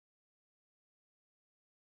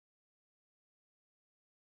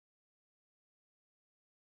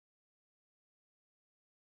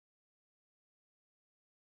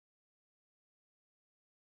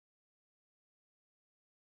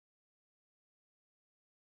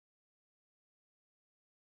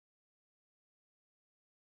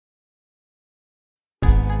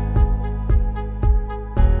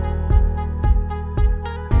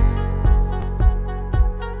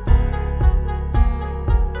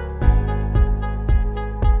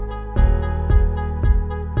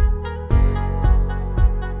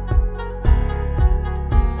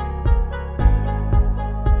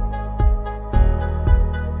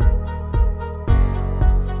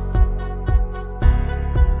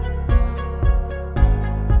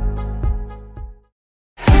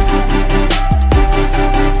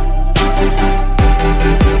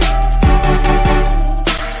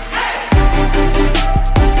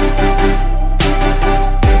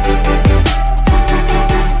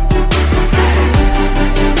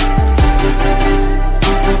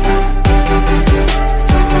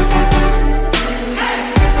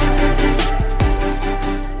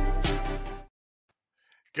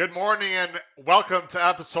morning and welcome to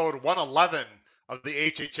episode 111 of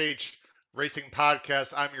the HHH Racing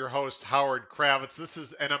Podcast. I'm your host, Howard Kravitz. This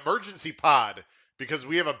is an emergency pod because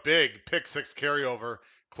we have a big Pick 6 carryover,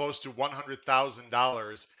 close to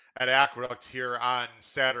 $100,000 at Aqueduct here on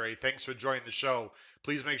Saturday. Thanks for joining the show.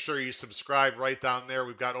 Please make sure you subscribe right down there.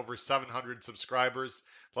 We've got over 700 subscribers.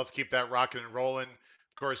 Let's keep that rocking and rolling.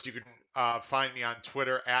 Of course, you can find me on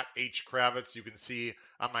Twitter at HKravitz. You can see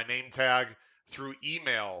on my name tag through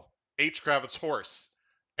email,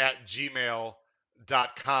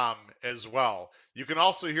 hkravitzhorse@gmail.com as well. You can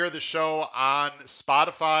also hear the show on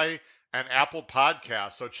Spotify and Apple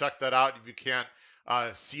Podcasts, so check that out if you can't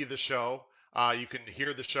see the show. You can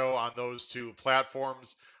hear the show on those two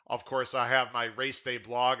platforms. Of course, I have my race day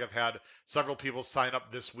blog. I've had several people sign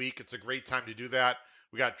up this week. It's a great time to do that.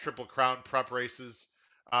 We got Triple Crown prep races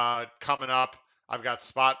coming up. I've got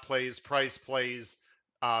spot plays, price plays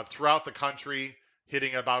throughout the country,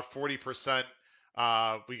 hitting about 40%.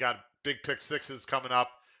 We got big pick sixes coming up.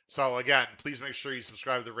 So again, please make sure you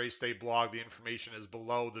subscribe to the Race Day blog. The information is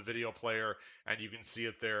below the video player, and you can see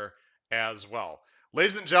it there as well.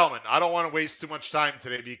 Ladies and gentlemen, I don't want to waste too much time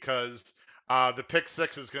today because the pick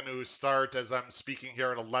six is going to start as I'm speaking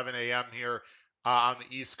here at 11 a.m. here on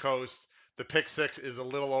the East Coast. The pick six is a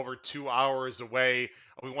little over 2 hours away.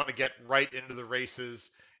 We want to get right into the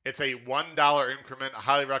races. It's a $1 increment. I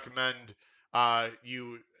highly recommend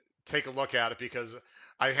you take a look at it because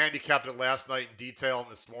I handicapped it last night in detail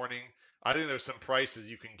and this morning. I think there's some prices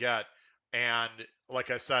you can get. And like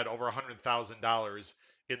I said, over $100,000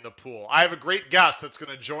 in the pool. I have a great guest that's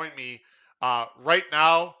going to join me right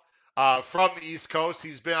now from the East Coast.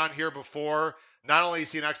 He's been on here before. Not only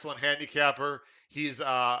is he an excellent handicapper, he's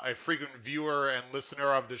a frequent viewer and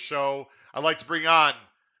listener of the show. I'd like to bring on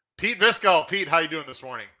Pete Visco. Pete, how you doing this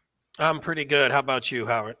morning? I'm pretty good. How about you,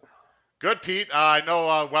 Howard? Good, Pete. I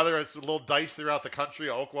know weather is a little dicey throughout the country.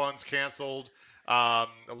 Oaklawn's canceled.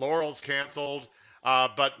 Laurel's canceled.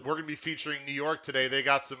 But we're going to be featuring New York today. They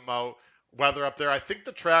got some weather up there. I think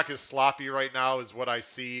the track is sloppy right now is what I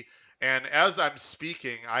see. And as I'm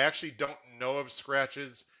speaking, I actually don't know of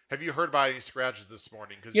scratches. Have you heard about any scratches this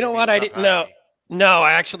morning? You know what? I didn't know. No,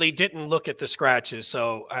 I actually didn't look at the scratches,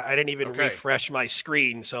 so I didn't even refresh my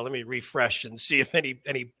screen. So let me refresh and see if any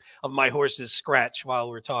of my horses scratch while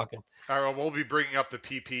we're talking. All right, well, we'll be bringing up the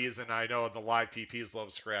PPs, and I know the live PPs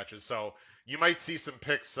love scratches. So you might see some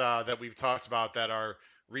picks that we've talked about that are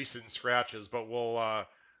recent scratches, but we'll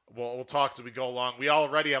talk as we go along. We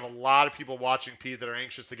already have a lot of people watching, Pete, that are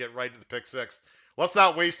anxious to get right into the pick six. Let's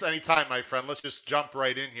not waste any time, my friend. Let's just jump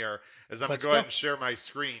right in here as I'm going to go ahead and share my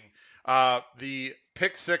screen. The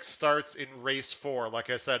pick six starts in race 4. Like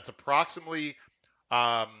I said, it's approximately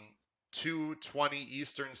 2:20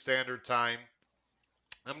 Eastern Standard Time.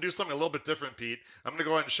 I'm going to do something a little bit different, Pete. I'm going to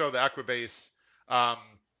go ahead and show the Equibase,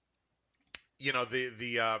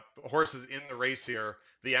 the horses in the race here,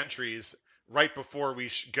 the entries, right before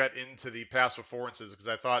we get into the past performances, because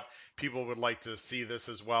I thought people would like to see this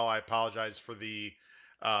as well. I apologize for the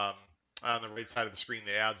on the right side of the screen,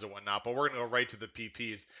 the ads and whatnot, but we're going to go right to the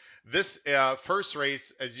PPs. This first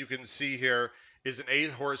race, as you can see here, is an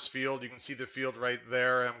 8-horse field. You can see the field right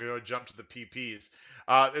there. I'm going to jump to the PPs.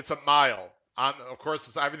 It's a mile. Of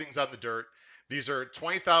course, everything's on the dirt. These are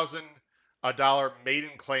 $20,000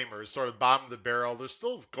 maiden claimers, sort of bottom of the barrel. They're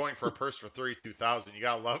still going for a purse for $32,000. You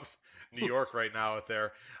got to love New York right now out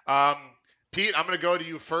there. Pete, I'm going to go to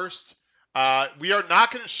you first. We are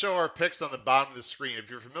not going to show our picks on the bottom of the screen.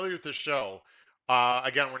 If you're familiar with the show,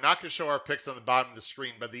 again, we're not going to show our picks on the bottom of the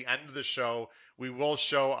screen, but at the end of the show, we will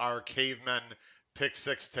show our Cavemen Pick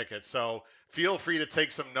 6 tickets. So feel free to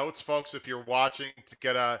take some notes, folks, if you're watching, to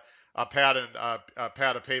get a pad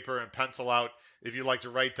of paper and pencil out. If you'd like to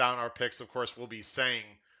write down our picks, of course, we'll be saying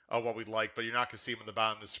what we'd like, but you're not going to see them on the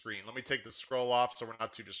bottom of the screen. Let me take the scroll off so we're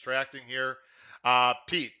not too distracting here.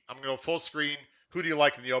 Pete, I'm going to go full screen. Who do you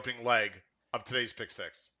like in the opening leg of today's pick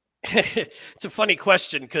 6? It's a funny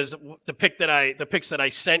question because the picks that I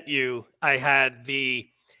sent you, I had the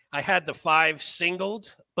 5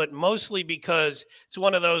 singled, but mostly because it's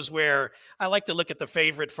one of those where I like to look at the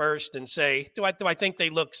favorite first and say, do I think they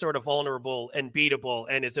look sort of vulnerable and beatable,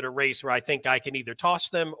 and is it a race where I think I can either toss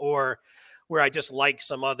them or where I just like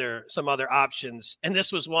some other options? And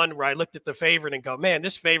this was one where I looked at the favorite and go, man,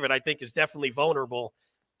 this favorite I think is definitely vulnerable.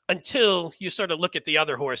 Until you sort of look at the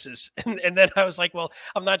other horses. And then I was like, well,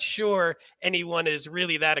 I'm not sure anyone is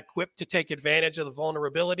really that equipped to take advantage of the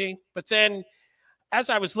vulnerability. But then as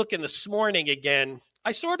I was looking this morning again,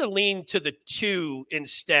 I sort of leaned to the 2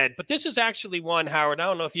 instead. But this is actually one, Howard, I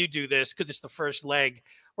don't know if you do this because it's the first leg,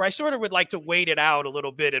 where I sort of would like to wait it out a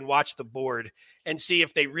little bit and watch the board and see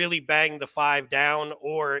if they really bang the 5 down,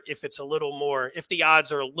 or if it's a little more, if the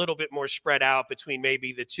odds are a little bit more spread out between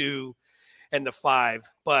maybe the 2 and the 5.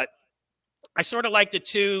 But I sort of like the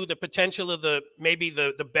 2, the potential of maybe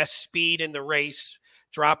the best speed in the race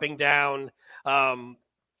dropping down.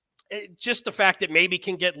 Just the fact that maybe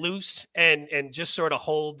can get loose and just sort of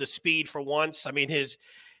hold the speed for once. I mean, his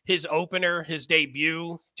opener, his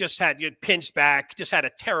debut, just had pinched back, just had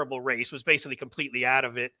a terrible race, was basically completely out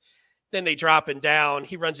of it. Then they drop him down.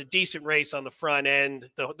 He runs a decent race on the front end.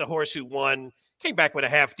 The horse who won came back with a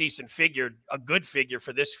half decent figure, a good figure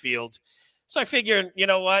for this field. So I figured, you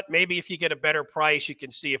know what, maybe if you get a better price, you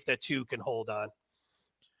can see if that 2 can hold on.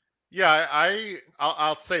 Yeah,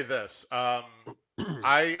 I'll say this.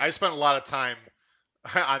 I spent a lot of time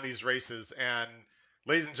on these races, and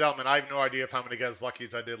ladies and gentlemen, I have no idea if I'm going to get as lucky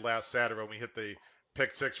as I did last Saturday when we hit the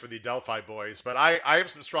pick 6 for the Delphi boys, but I have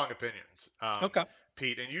some strong opinions, Okay.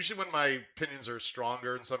 Pete. And usually when my opinions are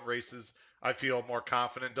stronger in some races, I feel more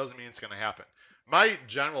confident. Doesn't mean it's going to happen. My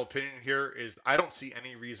general opinion here is I don't see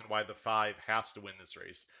any reason why the 5 has to win this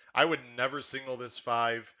race. I would never single this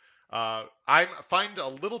 5. I find a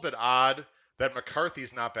little bit odd that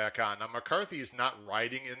McCarthy's not back on. Now, McCarthy is not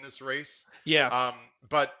riding in this race. Yeah.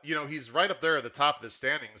 But he's right up there at the top of the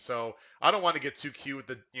standings. So I don't want to get too cute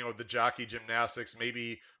with the jockey gymnastics.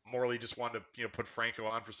 Maybe Morley just wanted to put Franco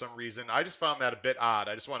on for some reason. I just found that a bit odd.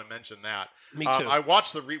 I just want to mention that. Me too. I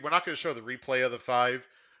watched we're not going to show the replay of the 5.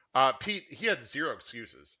 Pete, he had zero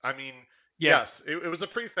excuses. I mean, Yeah. yes, it was a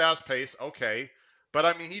pretty fast pace. Okay. But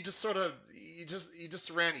I mean, he just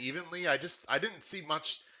ran evenly. I didn't see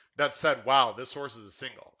much that said, wow, this horse is a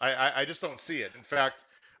single. I just don't see it. In fact,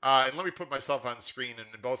 and let me put myself on screen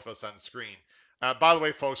and both of us on screen. By the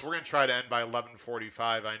way, folks, we're going to try to end by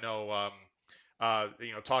 11:45. I know,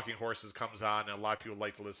 Talking Horses comes on, and a lot of people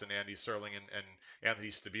like to listen to Andy Serling and Anthony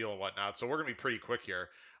Stabile and whatnot. So we're going to be pretty quick here.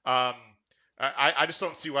 I just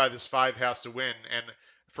don't see why this 5 has to win. And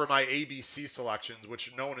for my ABC selections, which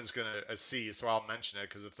no one is going to see, so I'll mention it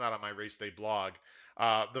because it's not on my race day blog.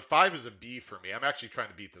 The 5 is a B for me. I'm actually trying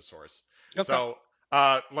to beat this horse. Okay. So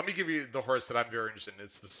let me give you the horse that I'm very interested in.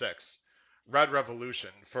 It's the 6, Red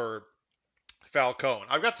Revolution for Falcone.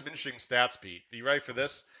 I've got some interesting stats, Pete. Are you ready for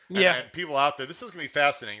this? Yeah. And people out there, this is going to be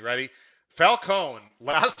fascinating. Ready? Falcone,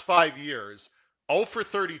 last 5 years, 0 for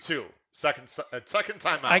 32. Second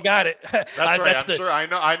time out. I got it. That's right. I'm sure.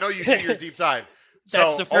 I know you do your deep dive.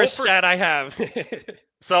 That's the first stat I have.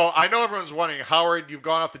 So I know everyone's wondering, Howard, you've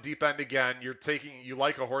gone off the deep end again. You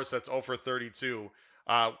like a horse that's 0 for 32.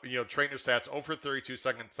 Trainer stats 0 for 32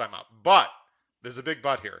 second time out. But there's a big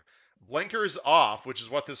but here. Blinkers off, which is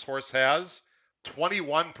what this horse has,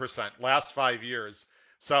 21% last 5 years.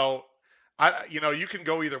 So you can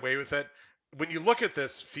go either way with it. When you look at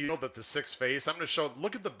this field that the 6 face, I'm going to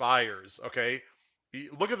look at the buyers, okay?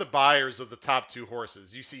 Look at the buyers of the top 2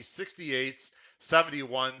 horses. You see 68s,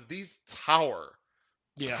 71s. These tower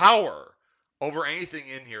over anything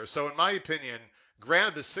in here. So in my opinion,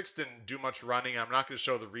 granted the 6 didn't do much running. I'm not going to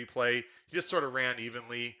show the replay. He just sort of ran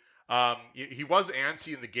evenly. He was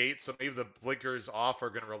antsy in the gate, so maybe the blinkers off are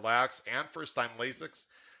going to relax. And first-time Lasix.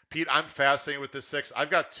 Pete, I'm fascinated with this 6. I've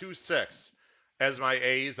got 2 6 as my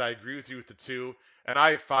A's. I agree with you with the 2. And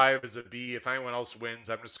I have 5 as a B. If anyone else wins,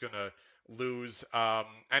 I'm just going to lose.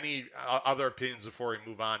 Any other opinions before we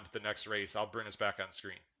move on to the next race? I'll bring us back on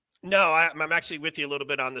screen. No, I'm actually with you a little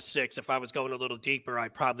bit on the 6. If I was going a little deeper,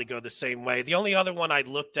 I'd probably go the same way. The only other one I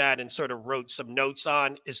looked at and sort of wrote some notes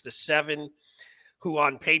on is the 7, who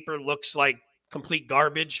on paper looks like complete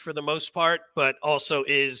garbage for the most part, but also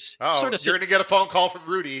is sort of... You're going to get a phone call from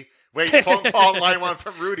Rudy. Wait, phone call line 1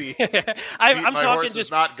 from Rudy. I'm my talking horse just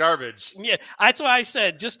is not garbage. Yeah, that's why I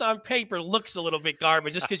said just on paper looks a little bit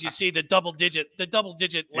garbage, just because you see the double digit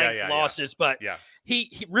length losses. But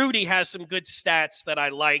Rudy has some good stats that I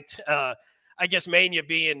liked. I guess Mania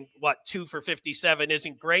being 2 for 57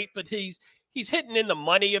 isn't great, but he's hitting in the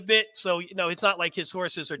money a bit. So it's not like his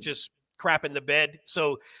horses are just crap in the bed.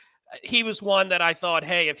 So he was one that I thought,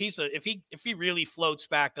 hey, if he really floats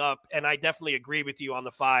back up, and I definitely agree with you on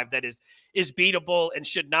the 5, that is beatable and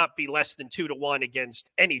should not be less than 2-1 against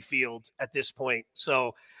any field at this point.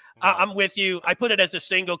 So no. I'm with you. I put it as a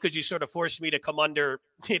single because you sort of forced me to come under,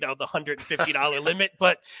 the $150 limit.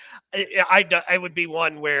 But I would be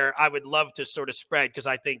one where I would love to sort of spread because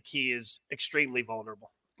I think he is extremely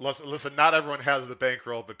vulnerable. Listen, not everyone has the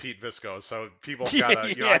bankroll but Pete Visco, so people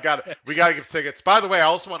gotta, we gotta give tickets. By the way, I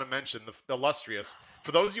also want to mention the Illustrious.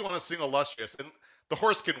 For those of you who want to single Illustrious, and the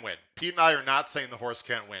horse can win. Pete and I are not saying the horse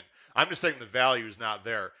can't win. I'm just saying the value is not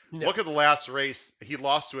there. No, Look at the last race. He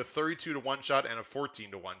lost to a 32 to 1 shot and a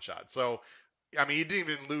 14 to 1 shot. So, I mean, he didn't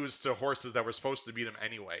even lose to horses that were supposed to beat him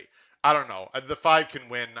anyway. I don't know. The 5 can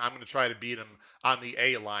win. I'm going to try to beat him on the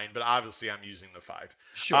A line, but obviously I'm using the 5.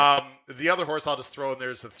 sure. The other horse I'll just throw in there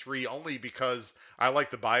is the 3, only because I like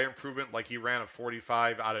the buyer improvement. Like he ran a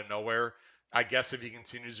 45 out of nowhere. I guess if he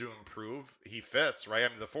continues to improve, he fits, right? I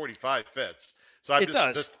mean, the 45 fits. So I'm It just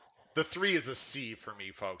does. the 3 is a C for me,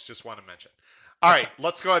 folks. Just want to mention. All right, Okay.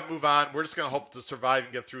 let's go ahead and move on. We're just going to hope to survive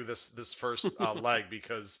and get through this first leg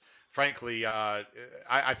because, frankly,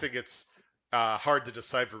 I think it's hard to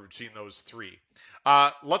decipher between those 3.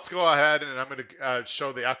 Let's go ahead and I'm going to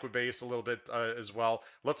show the Equibase a little bit as well.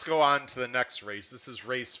 Let's go on to the next race. This is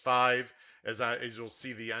race 5. As you'll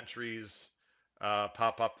see the entries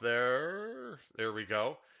pop up there. There we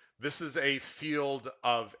go. This is a field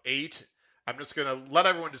of 8. I'm just going to let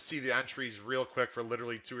everyone just see the entries real quick for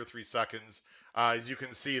literally 2 or 3 seconds. As you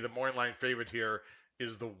can see, the morning line favorite here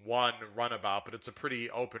is the 1 runabout, but it's a pretty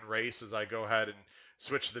open race as I go ahead and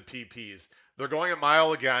switch the PPs. They're going a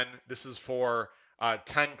mile again. This is for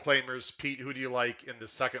 10 claimers. Pete, who do you like in the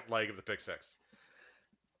second leg of the pick 6?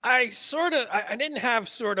 I didn't have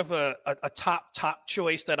sort of a top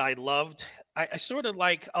choice that I loved. I sort of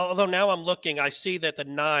like, although now I'm looking, I see that the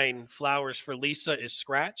 9 Flowers for Lisa is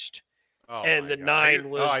scratched, Oh and my the God. 9 I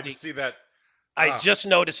was the. just see that. I Uh, just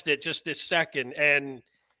noticed it just this second, and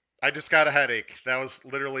I just got a headache. That was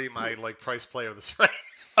literally my like price play of this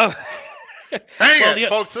race. oh, Dang well, it, the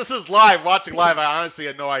folks! This is live. Watching live. I honestly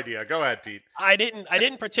had no idea. Go ahead, Pete. I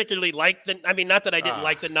didn't particularly like the. I mean, not that I didn't Ah,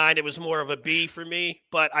 like the 9. It was more of a B for me,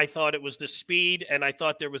 but I thought it was the speed, and I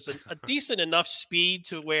thought there was a decent enough speed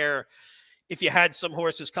to where if you had some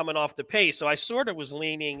horses coming off the pace. So I sort of was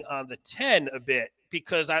leaning on the 10 a bit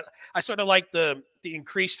because I sort of like the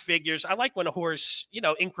increased figures. I like when a horse,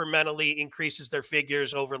 incrementally increases their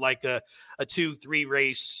figures over like a 2-3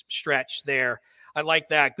 race stretch there. I like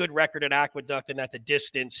that. Good record at Aqueduct and at the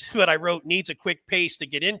distance. But I wrote needs a quick pace to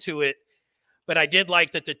get into it. But I did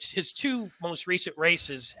like that his 2 most recent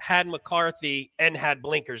races had McCarthy and had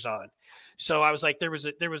blinkers on. So I was like, there was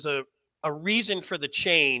a reason for the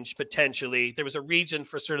change potentially. There was a reason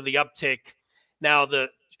for sort of the uptick. Now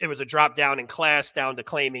it was a drop down in class down to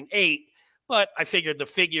claiming 8, but I figured the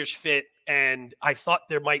figures fit, and I thought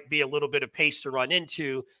there might be a little bit of pace to run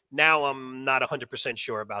into. Now I'm not 100%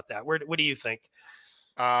 sure about that. What do you think?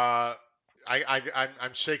 uh,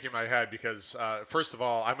 I'm shaking my head because first of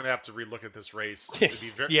all, I'm gonna have to relook at this race to be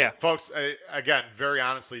very, Yeah. folks. Again, very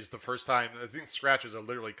honestly, it's the first time. I think scratches are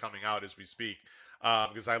literally coming out as we speak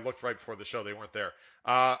because I looked right before the show; they weren't there.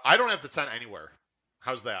 I don't have the 10 anywhere.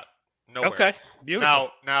 How's that? Nowhere. Okay.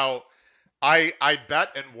 Beautiful. Now, I bet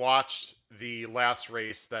and watched the last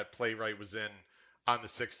race that Playwright was in on the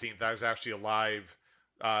 16th. I was actually alive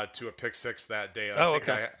to a pick 6 that day. Oh,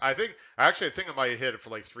 okay. I think I might have hit it for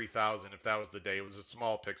like 3,000 if that was the day. It was a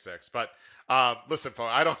small pick 6. But listen,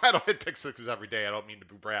 folks, I don't hit pick 6s every day. I don't mean to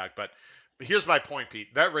brag, but here's my point,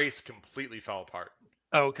 Pete. That race completely fell apart.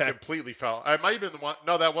 Oh, okay. Completely fell. I might have been the one.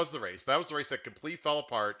 No, that was the race. That was the race that completely fell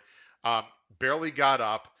apart. Um, Barely got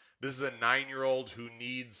up. This is a 9-year-old who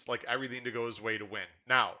needs like everything to go his way to win.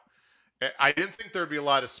 Now, I didn't think there'd be a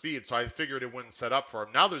lot of speed, so I figured it wouldn't set up for him.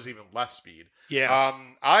 Now there's even less speed. Yeah.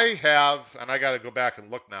 I have, and I got to go back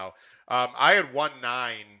and look now. I had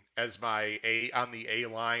 1-9 as my A on the A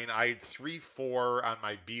line. I had 3-4 on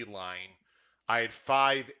my B line. I had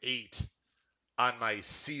 5-8 on my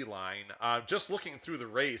C line. Just looking through the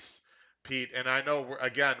race, Pete, and I know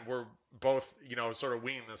we're both sort of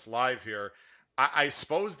winging this live here. I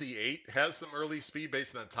suppose the 8 has some early speed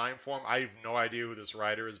based on the time form. I have no idea who this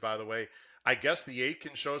rider is, by the way. I guess the 8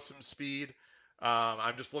 can show some speed.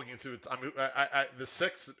 I'm just looking through. The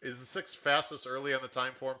 6 is the 6 fastest early on the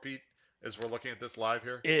time form, Pete. As we're looking at this live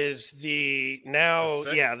here, Is the the now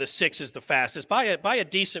yeah, 6. the 6 is the fastest by a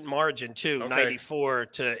decent margin too, Okay. 94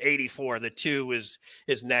 to 84. The 2 is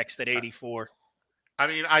next at 84. I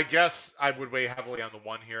mean, I guess I would weigh heavily on the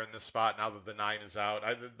 1 here in this spot now that the 9 is out.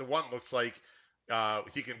 The 1 looks like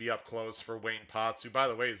he can be up close for Wayne Potts, who, by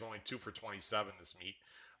the way, is only 2 for 27 this meet.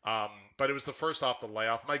 But it was the first off the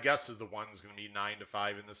layoff. My guess is the 1 is going to be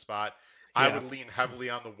 9-5 in this spot. I Yeah. would lean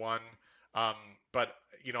heavily on the 1. Um, but,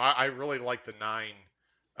 I really like the 9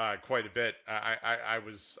 quite a bit.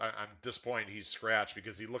 I'm disappointed he's scratched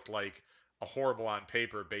because he looked like a horrible on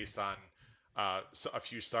paper based on a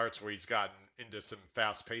few starts where he's gotten into some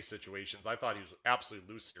fast-paced situations. I thought he was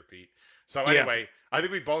absolutely loose here, Pete. So Yeah. anyway, I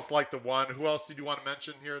think we both like the one. Who else did you want to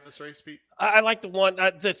mention here in this race, Pete? I like the one,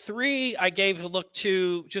 the three I gave a look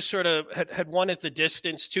to, just sort of had one at the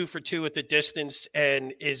distance, 2 for 2 at the distance,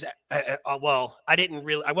 and is well,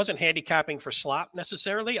 I wasn't handicapping for slop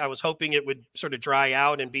necessarily. I was hoping it would sort of dry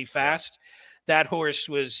out and be Yeah. fast. That horse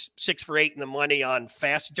was 6 for 8 in the money on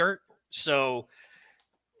fast dirt, so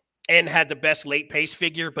and had the best late pace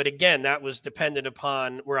figure. But again, that was dependent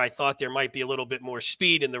upon where I thought there might be a little bit more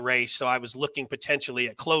speed in the race. So I was looking potentially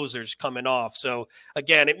at closers coming off. So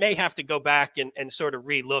again, it may have to go back and sort of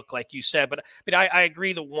relook, like you said. But I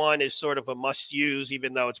agree the one is sort of a must use,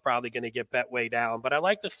 even though it's probably going to get bet way down. But I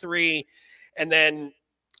like the three. And then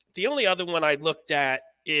the only other one I looked at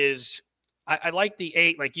is I like the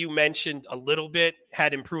 8, like you mentioned a little bit,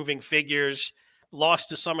 had improving figures, lost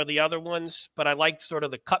to some of the other ones, but I liked sort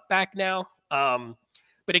of the cutback now.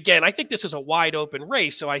 But again, I think this is a wide open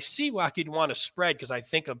race, so I see why you'd want to spread because I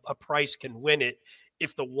think a price can win it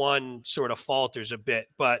if the one sort of falters a bit.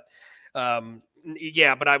 But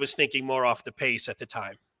yeah, but I was thinking more off the pace at the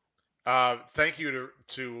time. Thank you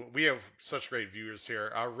to we have such great viewers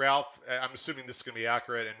here. Ralph, I'm assuming this is going to be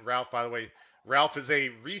accurate. And Ralph, by the way, Ralph is a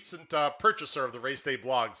recent purchaser of the Race Day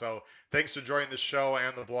blog. So thanks for joining the show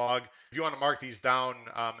and the blog. If you want to mark these down,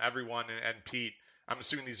 everyone, and Pete, I'm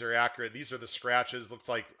assuming these are accurate. These are the scratches. Looks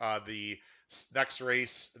like the next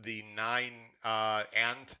race, the 9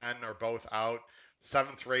 and 10 are both out.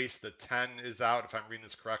 Seventh race, the 10 is out, if I'm reading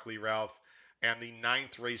this correctly, Ralph, and the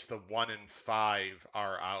ninth race, the 1 and 5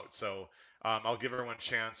 are out. So I'll give everyone a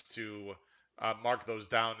chance to mark those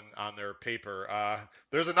down on their paper.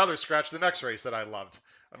 There's another scratch the next race that I loved.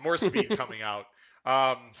 More speed coming out.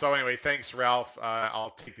 So anyway, thanks, Ralph.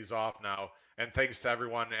 I'll take these off now. And thanks to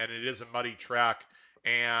everyone. And it is a muddy track.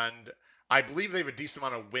 And I believe they have a decent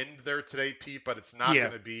amount of wind there today, Pete, but it's not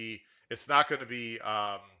going to be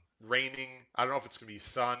raining. I don't know if it's going to be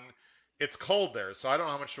sun. It's cold there, so I don't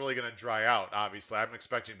know how much really going to dry out. Obviously, I'm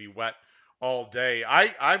expecting to be wet all day.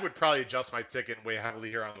 I would probably adjust my ticket and weigh heavily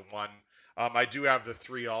here on the 1. I do have the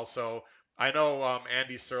 3 also. I know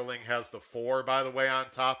Andy Serling has the 4, by the way, on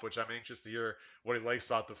top, which I'm anxious to hear what he likes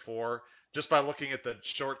about the 4. Just by looking at the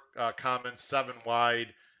short comments, 7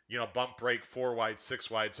 wide, bump break, 4 wide,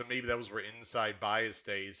 6 wide. So maybe those were inside bias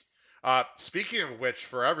days. Speaking of which,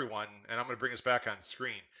 for everyone, and I'm going to bring us back on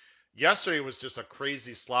screen. Yesterday was just a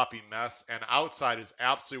crazy sloppy mess, and outside is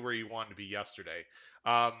absolutely where you wanted to be yesterday.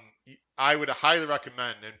 Um, I would highly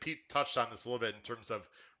recommend, and Pete touched on this a little bit in terms of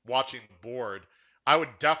watching the board. I would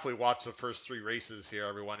definitely watch the first 3 races here,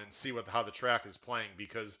 everyone, and see how the track is playing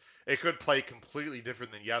because it could play completely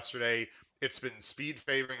different than yesterday. It's been speed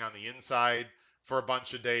favoring on the inside for a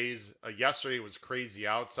bunch of days. Yesterday was crazy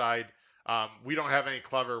outside. We don't have any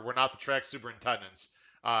clever. We're not the track superintendents.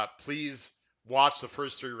 Please watch the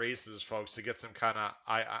first 3 races, folks, to get some kind of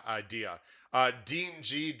idea.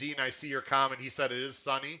 Dean, I see your comment. He said it is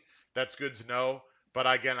sunny. That's good to know. But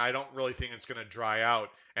again, I don't really think it's going to dry out.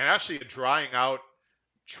 And actually, a drying out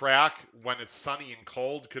track when it's sunny and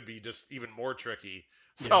cold could be just even more tricky.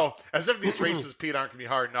 So, as if these races, Pete, aren't going to be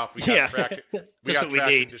hard enough. We got track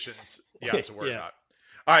conditions, to worry about.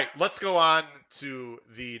 All right, let's go on to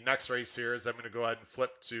the next race here. As I'm going to go ahead and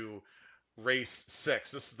flip to race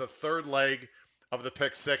 6. This is the third leg of the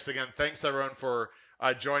pick 6. Again, thanks everyone for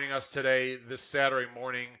joining us today, this Saturday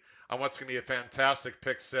morning, on what's going to be a fantastic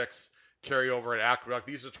pick 6 carryover at Aqueduct.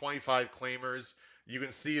 These are 25 claimers. You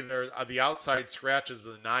can see there the outside scratches of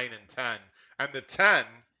the 9 and 10. And the 10,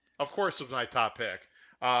 of course, was my top pick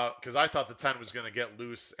because I thought the 10 was going to get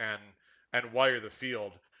loose and wire the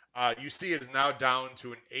field. You see it is now down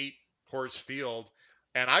to an 8-horse field.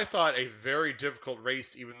 And I thought a very difficult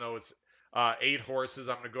race, even though it's 8 horses.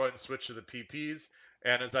 I'm going to go ahead and switch to the PPs.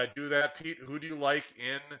 And as I do that, Pete, who do you like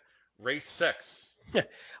in race 6?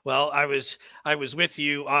 Well, I was with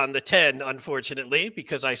you on the 10, unfortunately,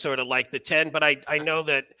 because I sort of like the 10. But I know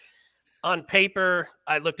that on paper,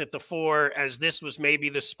 I looked at the 4 as this was maybe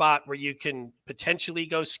the spot where you can potentially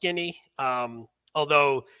go skinny.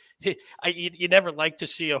 Although you never like to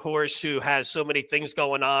see a horse who has so many things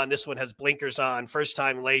going on. This one has blinkers on, first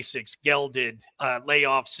time Lasix, gelded,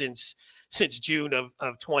 layoff since June of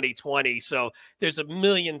 2020. So there's a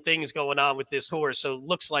million things going on with this horse. So it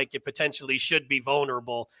looks like it potentially should be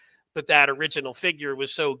vulnerable. But that original figure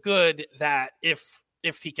was so good that if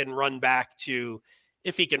he can run back to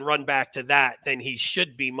that, then he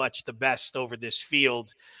should be much the best over this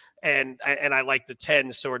field. And I like the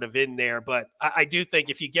 10 sort of in there. But I do think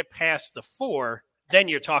if you get past the 4, then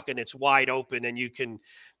you're talking it's wide open and you can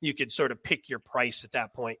sort of pick your price at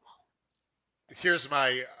that point. here's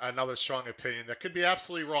my another strong opinion that could be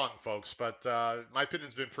absolutely wrong, folks, but my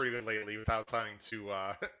opinion's been pretty good lately without sounding too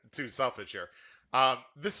too selfish here.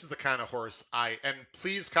 This is the kind of horse and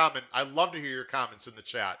please comment. I love to hear your comments in the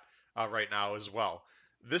chat right now as well.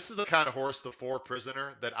 This is the kind of horse, the Four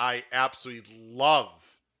Prisoner, that I absolutely love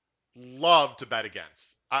to bet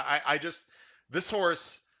against. I just this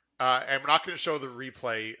horse, and we're not going to show the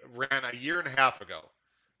replay, ran a year and a half ago.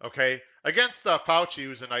 Okay, against Fauci,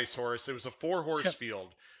 who's a nice horse. It was a four-horse Yep.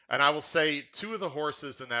 field, and I will say two of the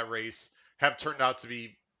horses in that race have turned out to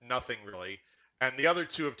be nothing really, and the other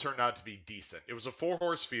two have turned out to be decent. It was a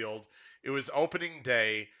four-horse field. It was opening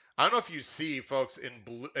day. I don't know if you see, folks, in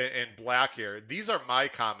black here. These are my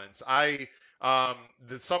comments. The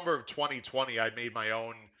summer of 2020, I made my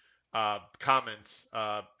own comments,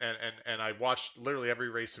 and I watched literally every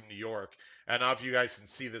race in New York. And I don't know if you guys can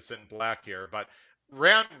see this in black here, but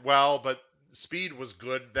ran well, but speed was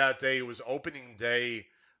good that day. It was opening day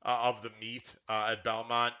of the meet at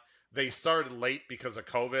Belmont. They started late because of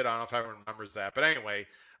COVID. I don't know if everyone remembers that, but anyway,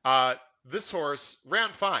 uh, this horse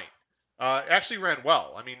ran fine. Actually ran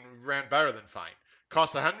well. I mean, ran better than fine.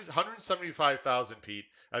 Cost 175,000, Pete,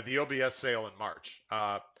 at the OBS sale in March.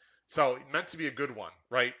 So meant to be a good one,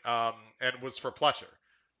 right? And was for Pletcher.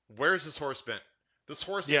 Where's this horse been? This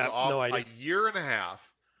horse is Yeah, off no a idea. year and a half.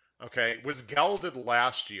 Okay, was gelded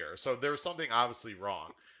last year, so there was something obviously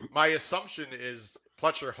wrong. My assumption is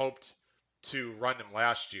Pletcher hoped to run him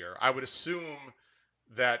last year. I would assume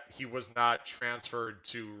that he was not transferred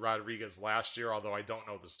to Rodriguez last year, although I don't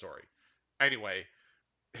know the story. Anyway,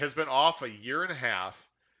 has been off a year and a half.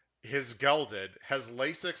 His gelded has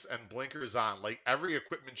Lasix and blinkers on, like every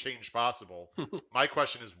equipment change possible. My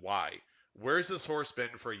question is why? Where's this horse been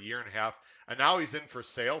for a year and a half? And now he's in for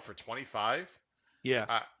sale for 25. Yeah.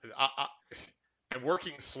 Uh, I, I, and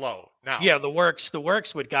working slow now. Yeah, the works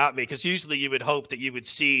would got me because usually you would hope that you would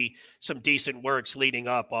see some decent works leading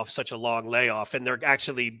up off such a long layoff, and they're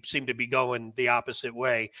actually seem to be going the opposite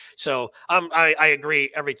way. So I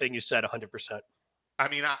agree everything you said 100%. I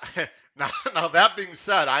mean, now that being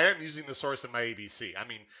said, I am using this horse in my ABC. I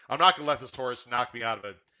mean, I'm not gonna let this horse knock me out of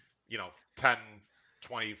a, 10,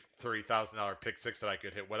 20, $30,000 pick six that I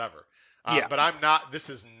could hit, whatever. Yeah, But I'm not. This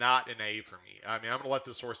is not an A for me. I mean, I'm gonna let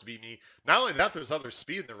this horse beat me. Not only that, there's other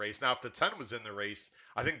speed in the race. Now, if the 10 was in the race,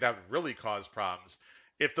 I think that would really cause problems.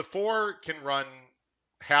 If the 4 can run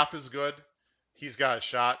half as good, he's got a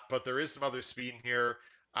shot. But there is some other speed in here.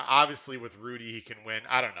 Obviously, with Rudy, he can win.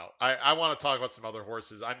 I don't know. I want to talk about some other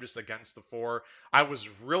horses. I'm just against the 4. I was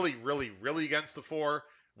really, really, really against the 4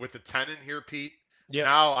 with the 10 in here, Pete. yeah.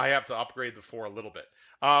 Now I have to upgrade the 4 a little bit.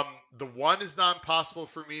 The 1 is not impossible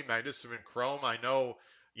for me. Magnificent Chrome. I know,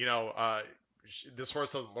 you know, this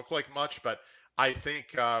horse doesn't look like much, but I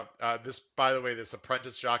think this. By the way, this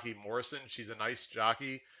apprentice jockey Morrison. She's a nice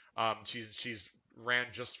jockey. She's ran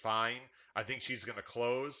just fine. I think she's going to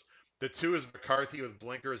close. The 2 is McCarthy with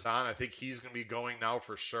blinkers on. I think he's going to be going now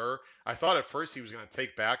for sure. I thought at first he was going to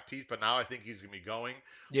take back Pete, but now I think he's going to be going.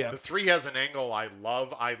 Yeah. The 3 has an angle I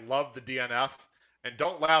love. I love the DNF. And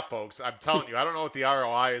don't laugh, folks. I'm telling you, I don't know what the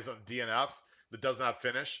ROI is on DNF that does not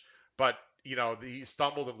finish, but he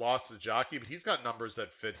stumbled and lost his jockey, but he's got numbers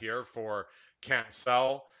that fit here for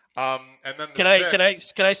Cancel. And then the Can I can I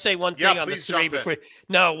 6. can I say one Yeah, thing on the please 3 jump in. before?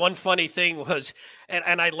 No, one funny thing was,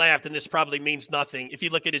 and I laughed, and this probably means nothing. If you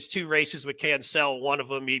look at his 2 races with Cancel, one of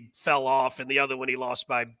them he fell off, and the other one he lost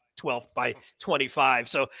by 12th by 25.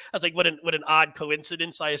 So I was like, what an odd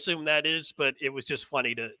coincidence. I assume that is, but it was just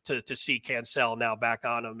funny to see Cancel now back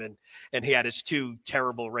on him, and he had his 2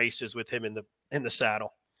 terrible races with him in the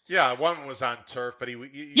saddle. Yeah, one was on turf, but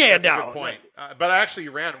Yeah, that's a good no, point. But actually, he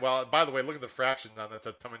ran well. By the way, look at the fractions on that's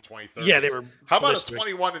a 10 and 23. yeah, they were How about a blistering.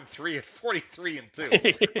 21 and 3 at 43 and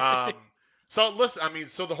 2? So listen, I mean,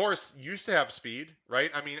 so the horse used to have speed,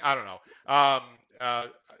 right? I mean, I don't know.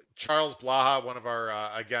 Charles Blaha, one of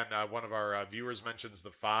our viewers mentions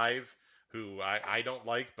the 5, who I don't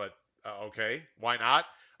like, but okay, why not?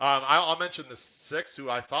 I'll mention the 6, who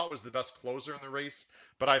I thought was the best closer in the race,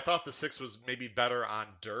 but I thought the 6 was maybe better on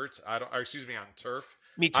dirt. Or excuse me, on turf.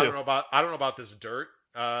 Me I too. don't know about this dirt.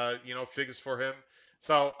 Figs for him.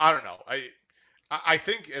 So I don't know. I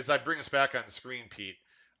think as I bring us back on the screen, Pete,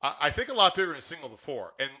 I think a lot of people are going to single the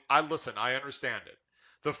 4, and I understand it.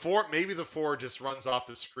 Maybe the 4 just runs off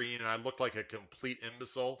the screen, and I look like a complete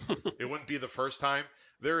imbecile. It wouldn't be the first time.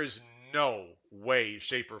 There is no way,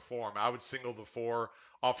 shape, or form I would single the 4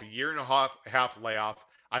 off a year and a half layoff.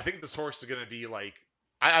 I think this horse is going to be like,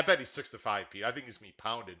 I bet he's 6-5, Pete. I think he's going to be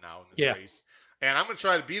pounded now in this Yeah. race. And I'm going to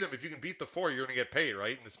try to beat him. If you can beat the 4, you're going to get paid,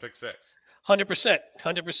 right? In this pick 6. 100%,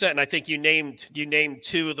 100%. And I think you named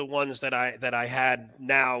two of the ones that I had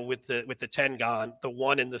now with the 10 gone. The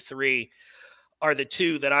one and the three are the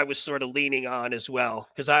two that I was sort of leaning on as well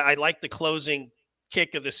because I like the closing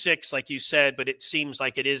kick of the six, like you said, but it seems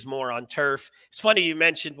like it is more on turf. It's funny you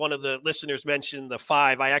mentioned one of the listeners mentioned the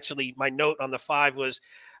five. My note on the five was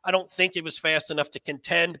I don't think it was fast enough to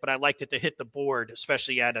contend, but I liked it to hit the board,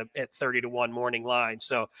 especially at 30-1 morning line.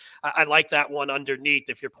 So I like that one underneath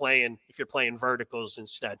if you're playing verticals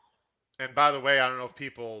instead. And by the way, I don't know if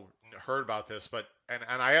people heard about this, but and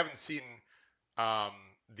I haven't seen um,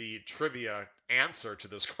 the trivia answer to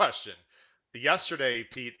this question. Yesterday,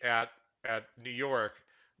 Pete, at New York,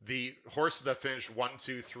 the horses that finished one,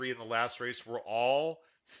 two, three in the last race were all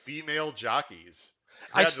female jockeys.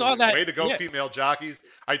 I saw that. Way to go, Yeah, female jockeys!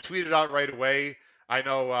 I tweeted out right away. I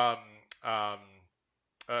know um,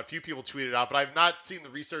 a few people tweeted out, but I've not seen the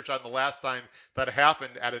research on the last time that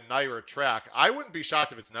happened at a Naira track. I wouldn't be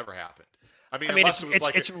shocked if it's never happened. I mean, I mean unless it was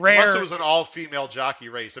it's unless it rare. was an all-female jockey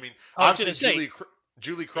race. I mean, I was going to obviously say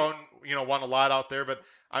Julie Crone, won a lot out there, but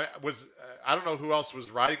I don't know who else was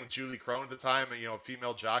riding with Julie Crone at the time. A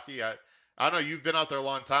female jockey. I don't know. You've been out there a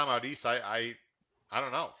long time out east. I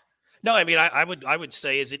don't know. no. I mean, I would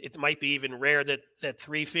say it might be even rare that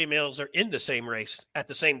three females are in the same race at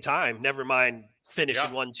the same time. Never mind finishing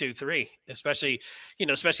Yeah, one, two, three. Especially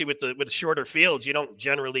with the shorter fields, you don't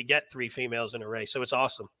generally get three females in a race. So it's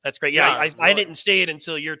awesome. That's great. Yeah, yeah, I really. didn't see it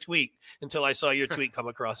until I saw your tweet come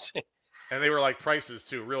across. And they were like prices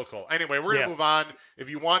too, real cool. Anyway, we're gonna Yeah. move on. If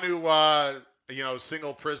you want to,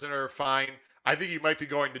 single prisoner, fine. I think you might be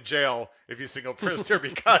going to jail if you single prisoner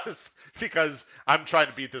because I'm trying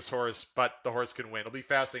to beat this horse, but the horse can win. It'll be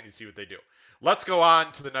fascinating to see what they do. Let's go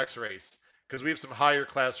on to the next race because we have some higher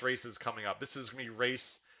class races coming up. This is gonna be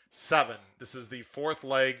race 7. This is the fourth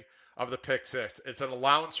leg of the pick six. It's an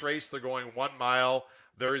allowance race. They're going 1 mile.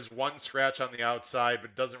 There is one scratch on the outside,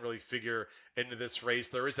 but it doesn't really figure into this race.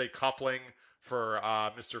 There is a coupling for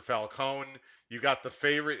Mr. Falcone. You got the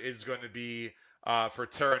favorite is going to be for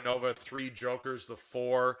Terra Nova, 3 Jokers, the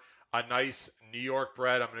 4, a nice New York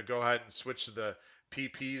bred. I'm going to go ahead and switch to the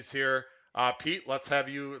PPs here. Pete, let's have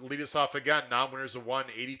you lead us off again. Non-winners of one,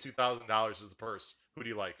 $82,000 is the purse. Who do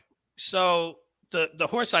you like? So the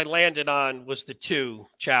horse I landed on was the 2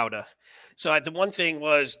 Chowda. So the one thing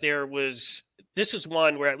was this is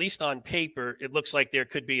one where at least on paper it looks like there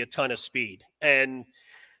could be a ton of speed. And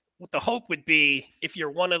what the hope would be if you're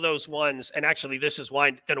one of those ones, and actually this is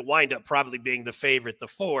going to wind up probably being the favorite, the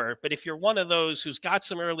 4. But if you're one of those who's got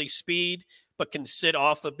some early speed but can sit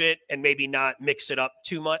off a bit and maybe not mix it up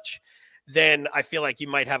too much, then I feel like you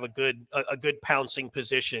might have a good pouncing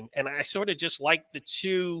position. And I sort of just like the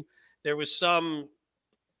 2. There was some.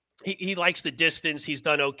 He likes the distance. He's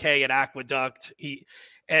done okay at Aqueduct.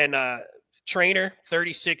 And Trainer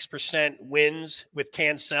 36% wins with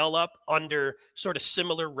Cancel up under sort of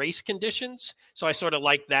similar race conditions. So I sort of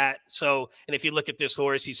like that. So, and if you look at this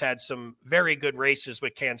horse, he's had some very good races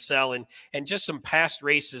with Cancel and just some past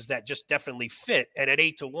races that just definitely fit. And at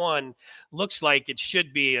 8-1, looks like it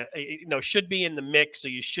should be should be in the mix. So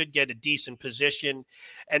you should get a decent position.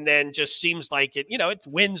 And then just seems like it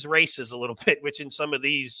wins races a little bit, which in some of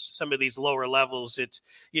these lower levels, it's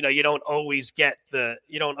you don't always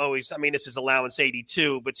I mean, this is allowance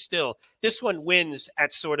 82, but still this one wins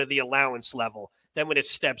at sort of the allowance level. Then when it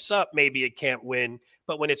steps up, maybe it can't win,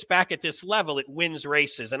 but when it's back at this level, it wins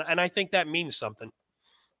races. And I think that means something.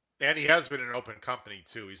 And he has been in open company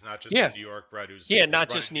too. He's not just Yeah. a New York bred who's Yeah. Not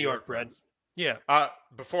running just New New York York bred. breds. Yeah.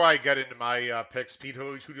 Before I get into my picks, Pete,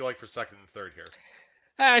 who do you like for second and third here?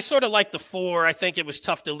 I sort of like the 4. I think it was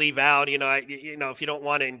tough to leave out. If you don't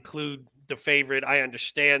want to include the favorite, I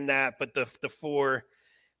understand that. But the 4,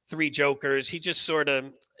 3 Jokers, he just sort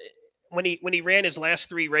of when he ran his last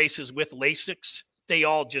 3 races with Lasix, they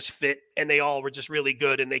all just fit and they all were just really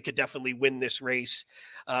good and they could definitely win this race.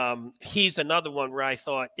 He's another one where I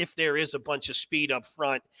thought if there is a bunch of speed up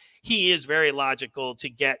front, he is very logical to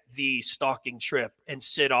get the stalking trip and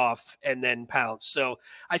sit off and then pounce. So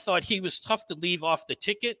I thought he was tough to leave off the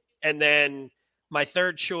ticket. And then my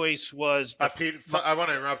third choice was Pete, I want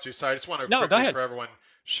to interrupt you. Sorry, I just want to no, go quickly ahead. for everyone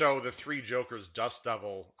show the 3 Jokers Dust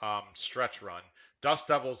Devil stretch run. Dust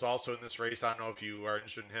Devil's also in this race. I don't know if you are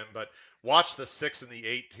interested in him, but watch the 6 and the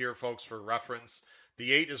 8 here, folks, for reference.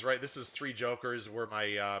 The 8 is right. This is 3 Jokers where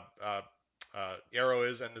my arrow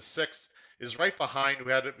is, and the 6 is right behind. Who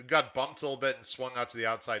got bumped a little bit and swung out to the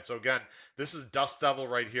outside. So again, this is Dust Devil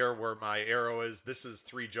right here where my arrow is. This is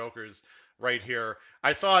 3 Jokers right here.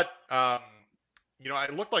 I thought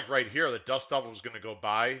it looked like right here that Dust Devil was going to go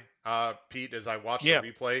by, Pete, as I watched the Yeah.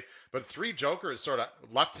 replay. But Three Joker is sort of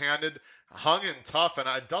left-handed, hung and tough,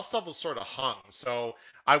 and Dust Devil's sort of hung. So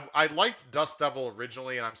I liked Dust Devil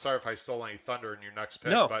originally, and I'm sorry if I stole any thunder in your next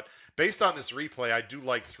pick, No. but based on this replay, I do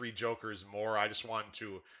like Three Jokers more. I just wanted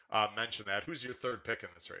to mention that. Who's your third pick in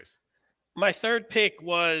this race? My third pick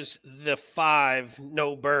was the 5,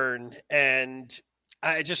 No Burn. And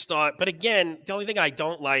I just thought, but again, the only thing I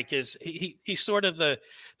don't like is he's sort of the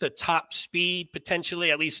top speed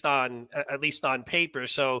potentially, at least on paper.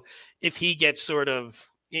 So if he gets sort of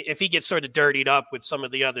dirtied up with some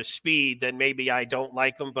of the other speed, then maybe I don't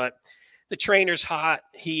like him. But the trainer's hot.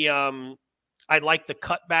 I like the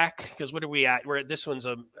cutback because what are we at? This one's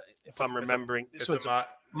if It's a I'm it's a remembering, this it's a one's a mi-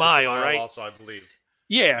 it's a mile, mile right? also, I believe.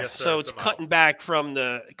 Yeah, Yes, sir. so It's it's a mile. cutting back from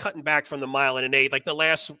the mile and an eighth. Like the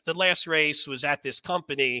last race was at this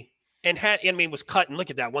company and was cutting. Look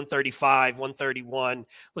at that, 135, 131,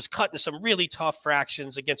 was cutting some really tough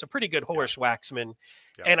fractions against a pretty good Yeah. horse, Waxman.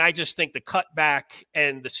 Yeah. And I just think the cutback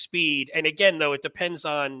and the speed. And again, though, it depends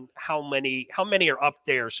on how many are up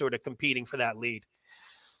there, sort of competing for that lead.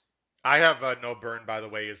 I have No Burn, by the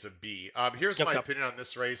way, as a B. Here's my Okay. opinion on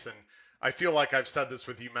this race, and I feel like I've said this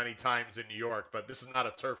with you many times in New York, but this is not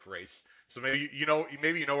a turf race. So maybe you know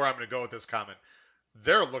where I'm going to go with this comment.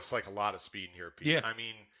 There looks like a lot of speed in here, Pete. Yeah. I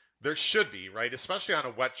mean, there should be, right? Especially on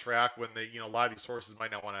a wet track when a lot of these horses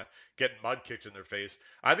might not want to get mud kicked in their face.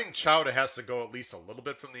 I think Chowda has to go at least a little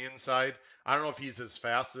bit from the inside. I don't know if he's as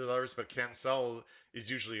fast as others, but Cancel is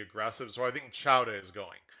usually aggressive, so I think Chowda is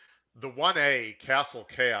going. The 1A Castle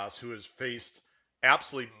Chaos, who has faced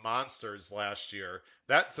absolutely monsters last year.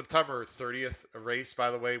 That September 30th race, by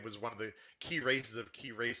the way, was one of the key races of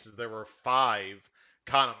key races. There were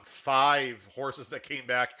count them, five horses that came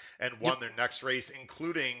back and Yep. won their next race,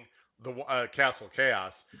 including the Castle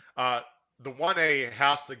Chaos. The 1A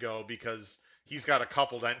has to go because he's got a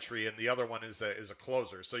coupled entry, and the other one is a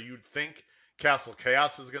closer. So you'd think Castle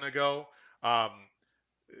Chaos is going to go. Um,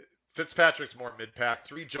 Fitzpatrick's more mid pack.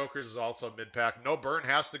 Three Jokers is also mid pack. No Burn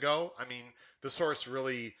has to go. I mean, this horse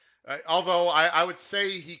really, although I would say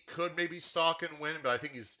he could maybe stalk and win, but I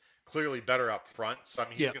think he's clearly better up front. So I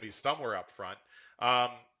mean, he's Yeah. going to be somewhere up front.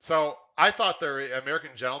 So I thought their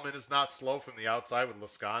American Gentleman is not slow from the outside with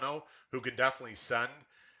Lascano, who can definitely send.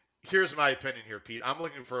 Here's my opinion here, Pete. I'm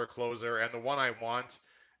looking for a closer, and the one I want,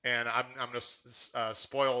 and I'm going to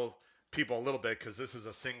spoil people a little bit because this is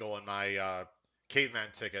a single in my caveman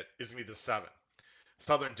ticket, is going to be the 7.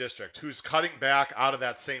 Southern District, who's cutting back out of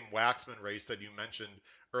that same Waxman race that you mentioned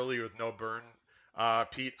earlier with No Burn.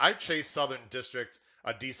 Pete, I've chased Southern District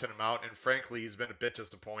a decent amount, and frankly, he's been a bit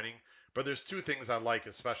disappointing. But there's two things I like,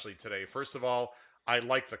 especially today. First of all, I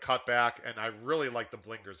like the cutback, and I really like the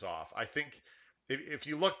blinkers off. I think if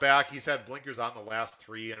you look back, he's had blinkers on the last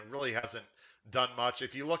 3, and it really hasn't done much.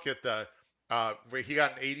 If you look at where he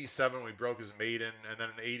got an 87 when he broke his maiden, and then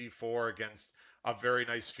an 84 against a very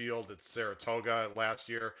nice field at Saratoga last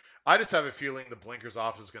year. I just have a feeling the blinkers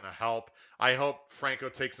off is going to help. I hope Franco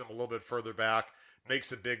takes them a little bit further back,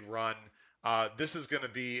 makes a big run. This is going to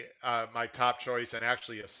be my top choice and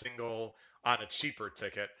actually a single on a cheaper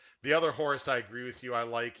ticket. The other horse I agree with you I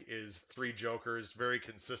like is Three Jokers, very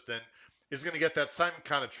consistent. Is going to get that same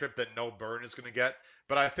kind of trip that No Burn is going to get,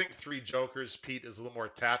 but I think Three Jokers, Pete, is a little more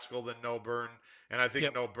tactical than No Burn, and I think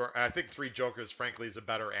Yep. No Burn, I think Three Jokers, frankly, is a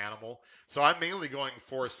better animal. So I'm mainly going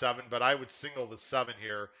 4-7, but I would single the 7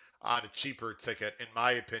 here on a cheaper ticket, in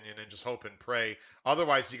my opinion, and just hope and pray.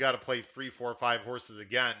 Otherwise, you got to play 3, 4, 5 horses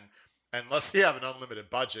again. Unless you have an unlimited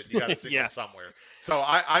budget, you got to single Yeah. somewhere. So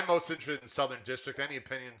I'm most interested in Southern District. Any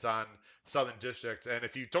opinions on Southern District? And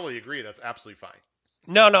if you totally agree, that's absolutely fine.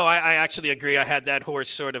 No, no, I actually agree. I had that horse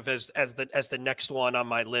sort of as the next one on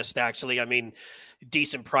my list. Actually, I mean,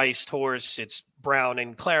 decent priced horse. It's Brown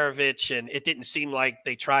and Klarovich, and it didn't seem like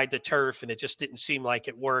they tried the turf, and it just didn't seem like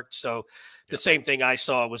it worked. So, the Yep. same thing I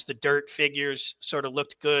saw was the dirt figures sort of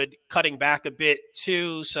looked good, cutting back a bit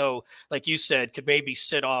too. So, like you said, could maybe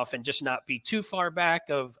sit off and just not be too far back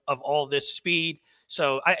of all this speed.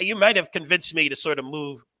 So, you might have convinced me to sort of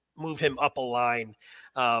move him up a line.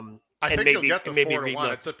 I And think you'll maybe get the and maybe 4-1.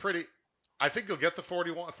 relook. It's a pretty. I think you'll get the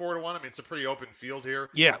 4-1. I mean, it's a pretty open field here,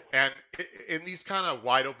 Yeah. and in these kind of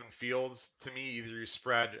wide open fields, to me, either you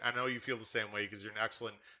spread. I know you feel the same way because you're an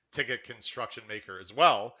excellent ticket construction maker as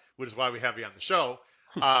well, which is why we have you on the show.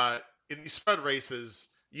 In these spread races,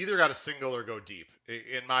 you either got to single or go deep,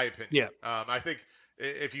 in my opinion. Yeah. I think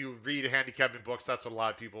if you read handicapping books, that's what a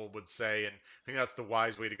lot of people would say, and I think that's the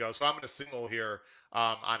wise way to go. So I'm going to single here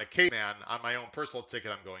On a caveman, on my own personal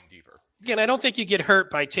ticket, I'm going deeper. Again, I don't think you get hurt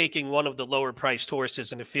by taking one of the lower priced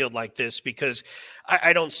horses in a field like this because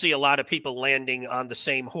I don't see a lot of people landing on the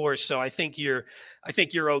same horse. So I think you're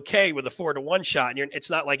okay with a 4-to-1 shot. And it's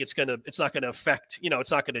not like it's not gonna affect,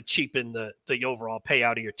 it's not gonna cheapen the overall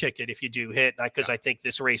payout of your ticket if you do hit. Because Yeah, I think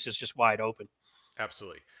this race is just wide open.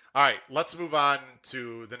 absolutely. All right, let's move on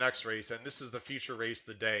to the next race, and this is the feature race of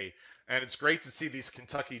the day. And it's great to see these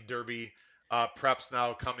Kentucky Derby preps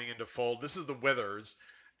now coming into fold. This is the Withers,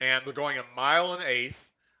 and they're going a mile and eighth.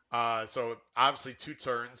 So obviously 2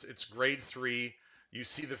 turns. It's grade 3. You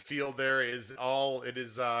see the field there is all it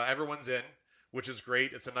is. Everyone's in, which is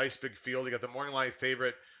great. It's a nice big field. You got the morning line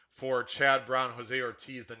favorite for Chad Brown, Jose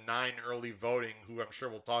Ortiz, the 9 early voting, who I'm sure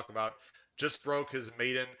we'll talk about. Just broke his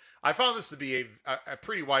maiden. I found this to be a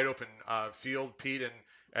pretty wide open field, Pete,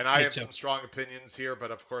 and I Me have too. some strong opinions here,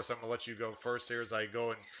 but of course I'm gonna let you go first here as I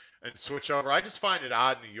go and switch over. I just find it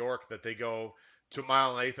odd in New York that they go to a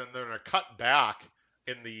mile and eighth and they're gonna cut back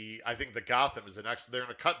in the I think the Gotham is the next. They're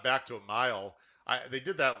gonna cut back to a mile. They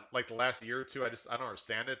did that like the last year or two. I don't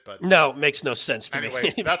understand it, but No, it makes no sense to me.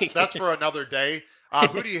 anyway, that's for another day.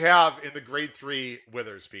 Who do you have in the grade 3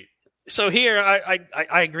 Withers, Pete? So here,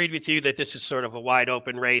 I agreed with you that this is sort of a wide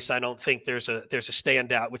open race. I don't think there's a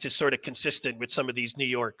standout, which is sort of consistent with some of these New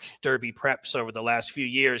York Derby preps over the last few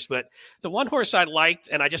years. But the one horse I liked,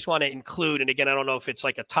 and I just want to include, and again, I don't know if it's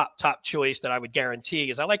like a top choice that I would guarantee,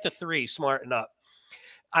 is I like the 3, Smarten Up.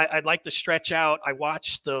 I'd like to stretch out. I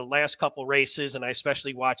watched the last couple races, and I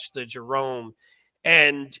especially watched the Jerome,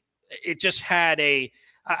 and it just had a.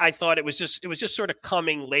 I thought it was just sort of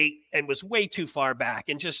coming late and was way too far back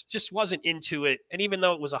and just wasn't into it. And even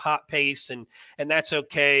though it was a hot pace and that's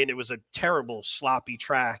okay, and it was a terrible sloppy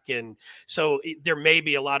track, and so there may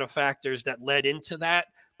be a lot of factors that led into that.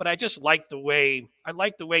 But I just liked the way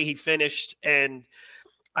he finished, and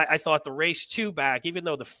I thought the race 2 back, even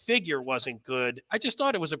though the figure wasn't good, I just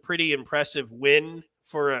thought it was a pretty impressive win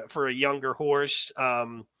for a younger horse.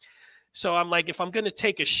 So I'm like, if I'm going to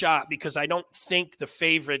take a shot, because I don't think the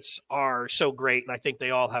favorites are so great, and I think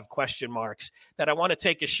they all have question marks, that I want to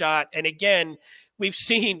take a shot. And again, we've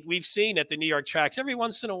seen at the New York tracks every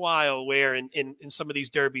once in a while where in some of these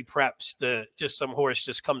Derby preps, just some horse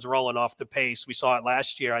just comes rolling off the pace. We saw it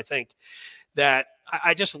last year, I think. That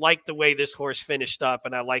I just like the way this horse finished up,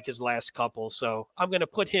 and I like his last couple. So I'm going to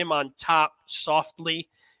put him on top softly,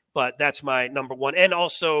 but that's my number one. And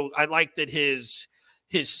also, I like that his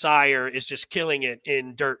sire is just killing it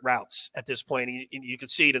in dirt routes at this point. You can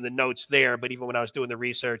see it in the notes there, but even when I was doing the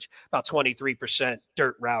research, about 23%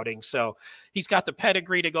 dirt routing. So he's got the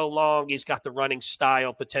pedigree to go long. He's got the running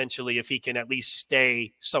style potentially if he can at least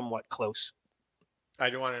stay somewhat close. I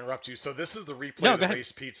don't want to interrupt you. So this is the replay No, of go the ahead.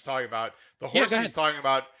 race Pete's talking about. The Yeah, horse go he's ahead. talking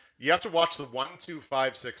about, you have to watch the 1, 2,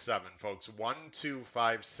 5, 6, 7, folks. 1, 2,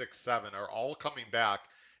 5, 6, 7 are all coming back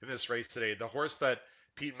in this race today. The horse that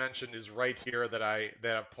Pete mentioned is right here that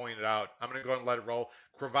I've pointed out. I'm going to go and let it roll.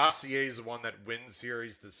 Crevassier is the one that wins here.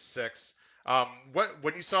 He's the 6.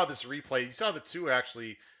 When you saw this replay, you saw the 2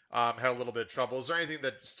 actually had a little bit of trouble. Is there anything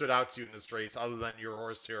that stood out to you in this race other than your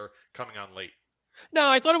horse here coming on late? No,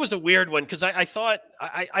 I thought it was a weird one because I thought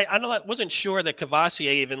wasn't sure that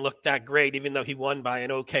Cavassier even looked that great, even though he won by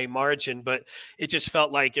an okay margin. But it just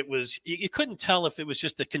felt like it was you couldn't tell if it was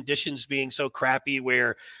just the conditions being so crappy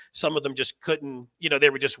where some of them just couldn't, they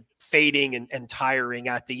were just fading and tiring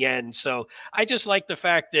at the end. So I just like the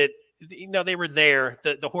fact that they were there.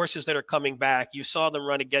 The horses that are coming back, you saw them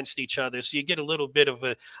run against each other, so you get a little bit of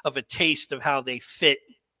a taste of how they fit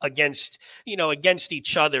against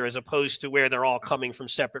each other, as opposed to where they're all coming from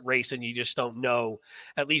separate race and you just don't know.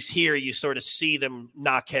 At least here you sort of see them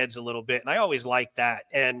knock heads a little bit, and I always like that.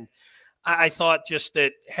 And I thought just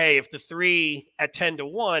that, hey, if the 3 at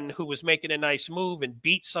 10-1 who was making a nice move and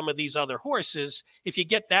beat some of these other horses, if you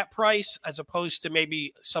get that price as opposed to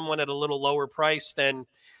maybe someone at a little lower price, then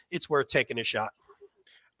it's worth taking a shot.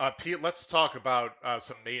 Pete, let's talk about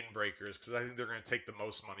some maiden breakers because I think they're going to take the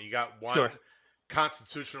most money. You got one Sure.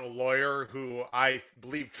 constitutional lawyer who I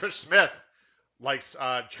believe Trish Smith likes.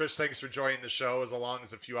 Trish, thanks for joining the show, as along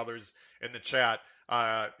as a few others in the chat.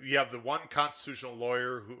 You have the one constitutional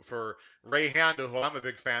lawyer for Ray Handel, who I'm a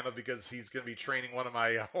big fan of because he's going to be training one of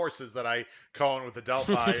my horses that I co-own with the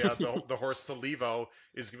Delphi. The horse Salivo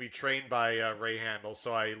is going to be trained by Ray Handel,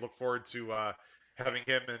 so I look forward to having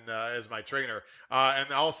him as my trainer.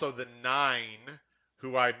 And also the 9,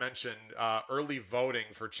 who I mentioned, early voting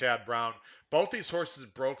for Chad Brown. Both these horses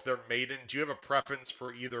broke their maiden. Do you have a preference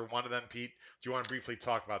for either one of them, Pete? Do you want to briefly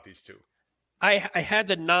talk about these two? I had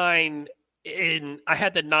the 9 I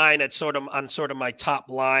had the 9 at sort of my top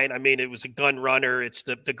line. I mean, it was a gun runner. It's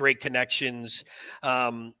the great connections.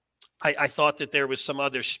 Um, I thought that there was some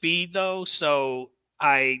other speed though, so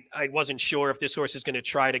I wasn't sure if this horse is going to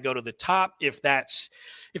try to go to the top, if that's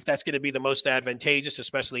going to be the most advantageous,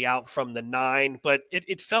 especially out from the 9. But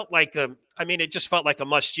it felt like it just felt like a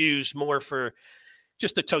must use more for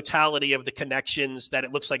just the totality of the connections, that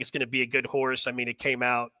it looks like it's going to be a good horse. I mean, it came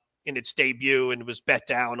out in its debut and was bet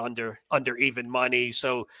down under even money.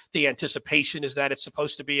 So the anticipation is that it's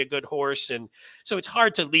supposed to be a good horse. And so it's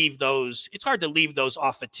hard to leave those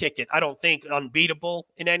off a ticket. I don't think unbeatable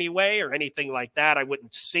in any way or anything like that. I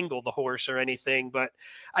wouldn't single the horse or anything, but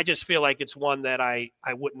I just feel like it's one that I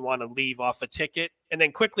wouldn't want to leave off a ticket. And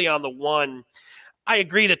then quickly on the 1, I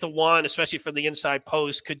agree that the 1, especially from the inside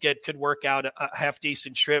post, could work out a half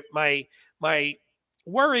decent trip. My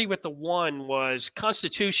worry with the 1 was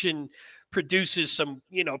Constitution produces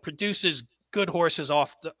good horses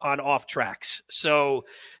on off tracks. So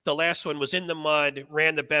the last one was in the mud,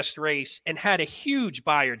 ran the best race, and had a huge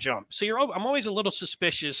buyer jump. So I'm always a little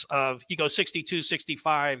suspicious of, he goes 62,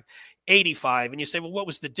 65, 85, and you say, well, what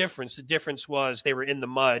was the difference? The difference was they were in the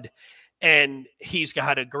mud, and he's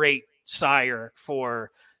got a great sire for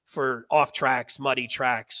off tracks, muddy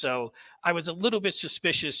tracks. So I was a little bit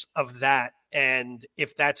suspicious of that. And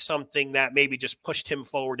if that's something that maybe just pushed him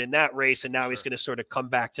forward in that race, and now he's going to sort of come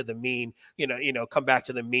back to the mean, come back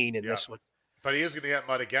to the mean in this one. But he is going to get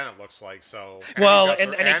mud again, it looks like. So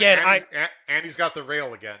and he's got the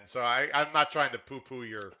rail again. So I'm not trying to poo-poo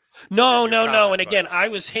your. No. And again, I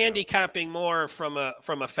was handicapping more from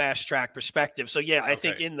a fast track perspective. So yeah, I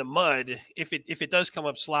think in the mud, if it does come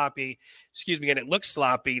up sloppy, and it looks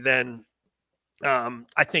sloppy, then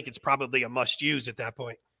I think it's probably a must use at that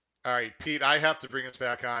point. All right, Pete, I have to bring us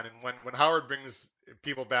back on, and when Howard brings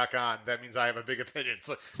people back on, that means I have a big opinion.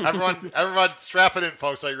 So everyone, strap it in,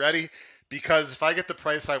 folks. Are you ready? Because if I get the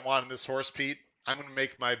price I want in this horse, Pete, I'm going to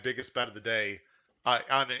make my biggest bet of the day on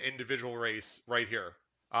an individual race right here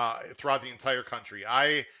throughout the entire country.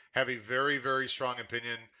 I have a very, very strong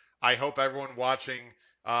opinion. I hope everyone watching,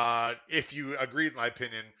 if you agree with my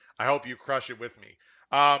opinion, I hope you crush it with me.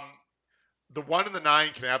 The 1 and the 9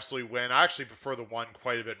 can absolutely win. I actually prefer the 1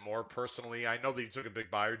 quite a bit more personally. I know that he took a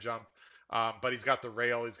big buyer jump, but he's got the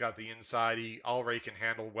rail, he's got the inside, he already can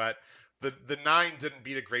handle wet. The 9 didn't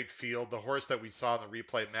beat a great field. The horse that we saw in the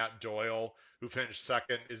replay, Matt Doyle, who finished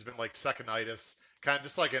second, has been like second-itis, kind of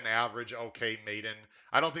just like an average, okay maiden.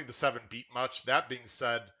 I don't think the 7 beat much. That being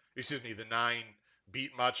said, the 9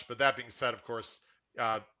 beat much, but that being said, of course,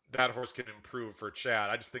 that horse can improve for Chad.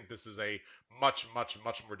 I just think this is a much, much,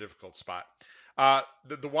 much more difficult spot.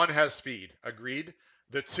 The 1 has speed, agreed.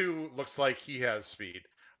 The 2 looks like he has speed.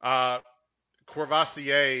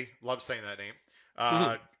 Courvoisier, love saying that name.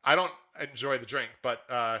 I don't enjoy the drink, but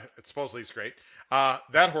it supposedly is great.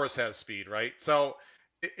 That horse has speed, right? So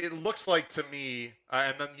it looks like to me,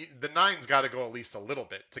 and then the 9's got to go at least a little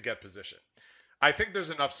bit to get position. I think there's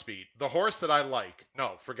enough speed. The horse that I like,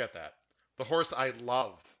 no, forget that. The horse I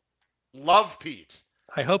love Pete.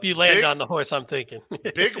 I hope you land on the horse I'm thinking.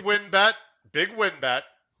 big win bet.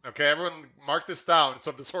 Okay, everyone mark this down.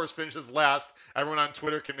 So if this horse finishes last, everyone on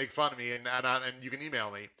Twitter can make fun of me and you can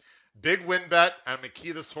email me. Big win bet. I'm going to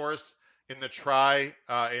key this horse in the try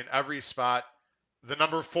in every spot. The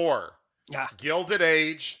number 4, Gilded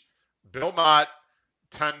Age, Bill Mott,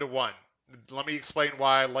 10-1. Let me explain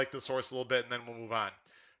why I like this horse a little bit, and then we'll move on.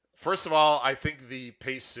 First of all, I think the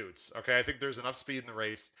pace suits. Okay, I think there's enough speed in the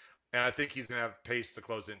race, and I think he's going to have pace to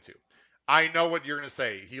close into. I know what you're going to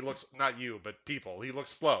say. He looks, not you, but people, he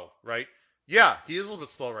looks slow, right? Yeah, he is a little bit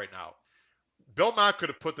slow right now. Bill Mott could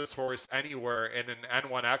have put this horse anywhere in an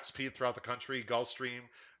N1XP throughout the country, Gulfstream,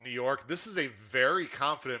 New York. This is a very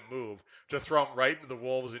confident move to throw him right into the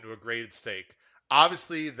wolves into a graded stake.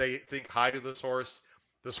 Obviously, they think highly of this horse.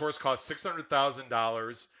 This horse costs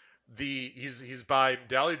 $600,000. He's by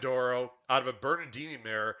Medaglia out of a Bernardini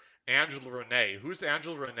mare, Angela Renee. Who's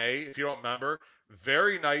Angela Renee? If you don't remember,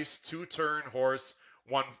 very nice 2-turn horse,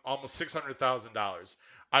 won almost $600,000.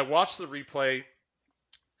 I watched the replay.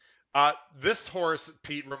 This horse,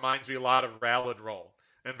 Pete, reminds me a lot of Rattle and Roll.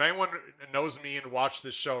 And if anyone knows me and watched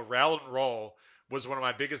this show, Rattle and Roll was one of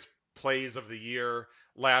my biggest plays of the year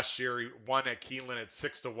last year. He won at Keeneland at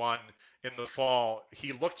 6-1 in the fall.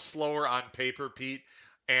 He looked slower on paper, Pete,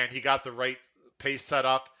 and he got the right pace set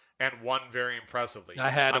up and won very impressively. I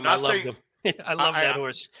had him. I loved him. I love that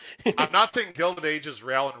horse. I'm not saying Gilded Age is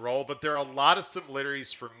Rattle and Roll, but there are a lot of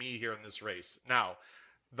similarities for me here in this race. Now,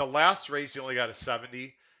 the last race, he only got a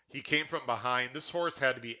 70. He came from behind. This horse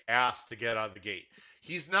had to be asked to get out of the gate.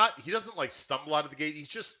 He doesn't like stumble out of the gate. He's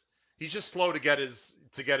He's just slow to get his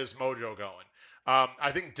mojo going.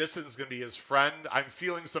 I think distance is going to be his friend. I'm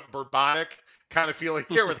feeling some Bourbonic kind of feeling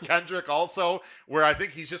here with Kendrick also, where I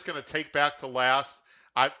think he's just going to take back to last.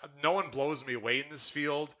 No one blows me away in this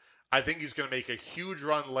field. I think he's going to make a huge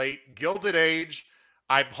run late. Gilded Age,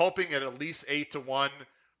 I'm hoping at least 8-1.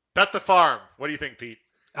 Bet the farm. What do you think, Pete?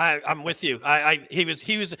 I'm with you. He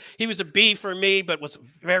was a B for me, but was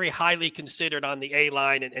very highly considered on the A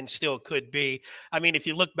line and still could be. I mean, if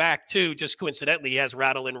you look back too, just coincidentally, he has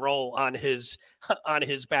Rattle and Roll on his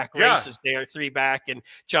back Yeah. races there, 3 back, and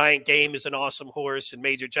Giant Game is an awesome horse, and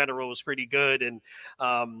Major General was pretty good. And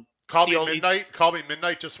Call Me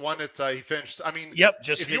Midnight just won it. He finished. I mean, yep.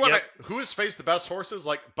 If you want to, who has faced the best horses?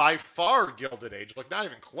 Like by far, Gilded Age. Like not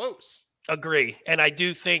even close. Agree, and I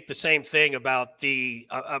do think the same thing about the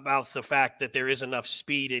fact that there is enough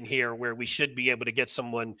speed in here where we should be able to get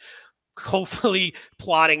someone hopefully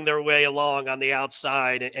plotting their way along on the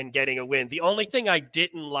outside and getting a win. The only thing I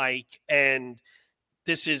didn't like, and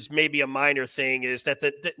this is maybe a minor thing, is that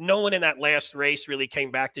no one in that last race really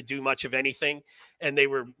came back to do much of anything, and it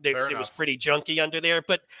was pretty junky under there.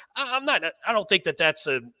 But I don't think that's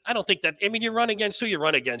I mean, you run against who you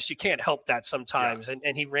run against. You can't help that sometimes. Yeah.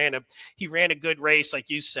 And he ran a good race, like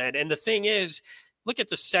you said. And the thing is, look at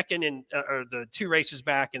the second or the 2 races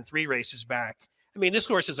back and 3 races back. I mean, this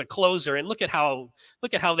horse is a closer, and look at how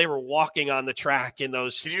they were walking on the track in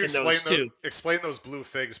those. Can you explain those blue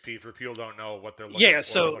figs, Pete, for people who don't know what they're looking for? Yeah,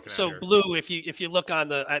 so blue. If you look at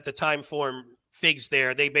the time form figs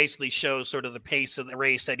there, they basically show sort of the pace of the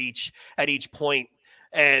race at each point.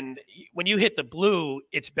 And when you hit the blue,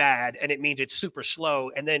 it's bad, and it means it's super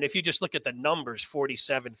slow. And then if you just look at the numbers,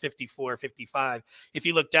 47, 54, 55, if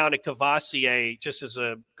you look down at Cavassier, just as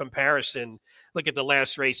a comparison, look at the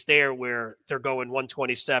last race there where they're going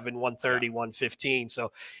 127, 130, 115.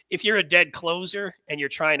 So if you're a dead closer and you're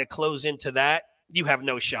trying to close into that, you have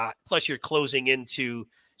no shot. Plus, you're closing into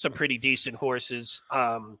some pretty decent horses.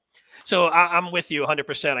 So I'm with you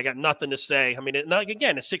 100%. I got nothing to say. I mean,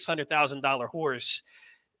 again, a $600,000 horse.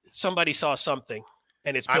 Somebody saw something,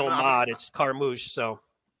 and it's Bill Mott. It's Carmouche. So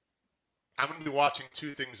I'm going to be watching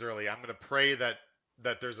 2 things early. I'm going to pray that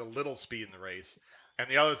there's a little speed in the race, and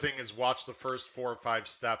the other thing is watch the first 4 or 5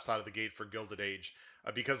 steps out of the gate for Gilded Age,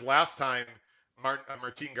 because last time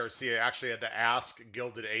Martin Garcia actually had to ask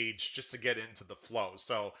Gilded Age just to get into the flow.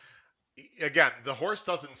 So again, the horse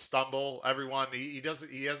doesn't stumble. Everyone, he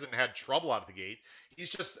hasn't had trouble out of the gate. He's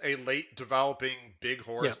just a late developing big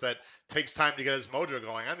horse that takes time to get his mojo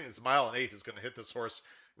going. I think this 1 1/8 is going to hit this horse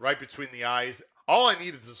right between the eyes. All I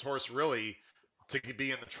need is this horse really to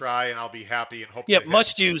be in the try, and I'll be happy and hope. Yeah,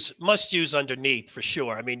 must use underneath for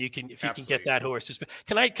sure. I mean, you can get that horse.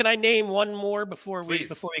 Can I name one more before we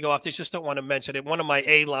go off? They just don't want to mention it. One of my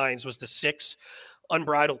A lines was the 6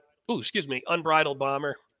 Unbridled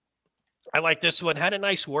Bomber. I like this one. Had a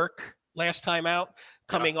nice work last time out,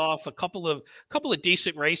 coming off a couple of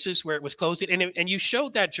decent races where it was closing. And you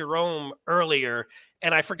showed that Jerome earlier,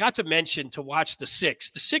 and I forgot to mention to watch the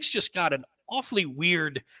 6. The 6 just got an awfully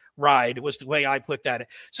weird ride, was the way I looked at it.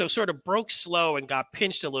 So sort of broke slow and got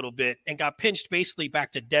pinched a little bit, and got pinched basically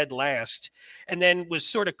back to dead last, and then was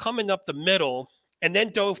sort of coming up the middle, and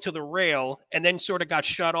then dove to the rail, and then sort of got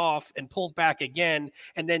shut off and pulled back again,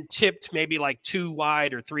 and then tipped maybe like 2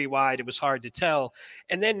 wide or 3 wide. It was hard to tell,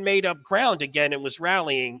 and then made up ground again and was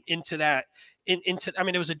rallying into that. I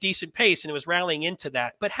mean, it was a decent pace, and it was rallying into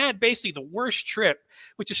that, but had basically the worst trip,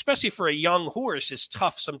 which especially for a young horse is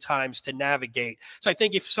tough sometimes to navigate. So I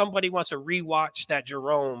think if somebody wants to rewatch that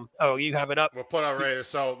Jerome, you have it up. We'll put it right here.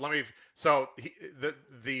 So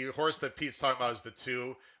the horse that Pete's talking about is the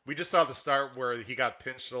 2. We just saw the start where he got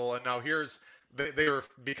pinched a little, and now they were,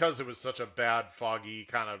 because it was such a bad foggy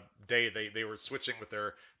kind of day, they were switching with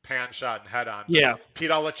their pan shot and head on. Yeah. But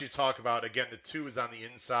Pete, I'll let you talk about, again, the 2 is on the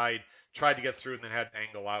inside, tried to get through and then had an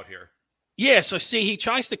angle out here. Yeah, so see, he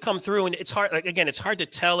tries to come through, and it's hard. Like, again, it's hard to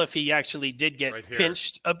tell if he actually did get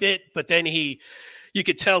pinched a bit, but then you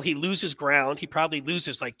could tell he loses ground. He probably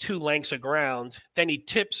loses like 2 lengths of ground. Then he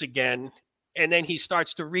tips again, and then he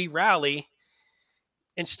starts to re-rally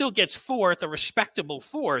and still gets 4th, a respectable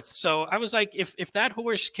 4th. So I was like, if that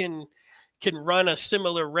horse can run a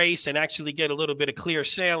similar race and actually get a little bit of clear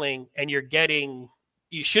sailing, and you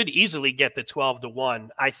should easily get the 12-1,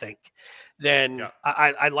 I think. Then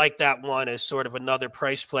I like that one as sort of another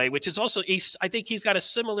price play, which is also, I think he's got a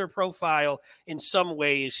similar profile in some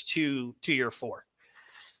ways to your 4.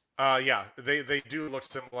 They do look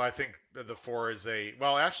similar. I think the 4 is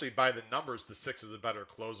actually by the numbers, the 6 is a better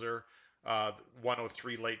closer. uh,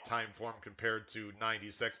 103 late time form compared to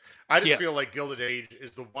 96. I just Yeah. feel like Gilded Age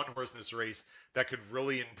is the one horse in this race that could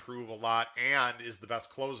really improve a lot and is the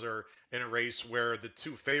best closer in a race where the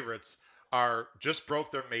two favorites are just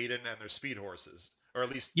broke their maiden and they're speed horses, or at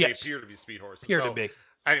least they Yes. appear to be speed horses. Appear to So be.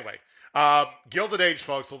 anyway, Gilded Age,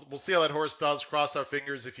 folks. We'll see how that horse does. Cross our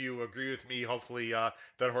fingers. If you agree with me, hopefully that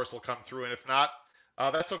horse will come through. And if not,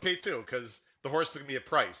 that's okay too, because the horse is going to be a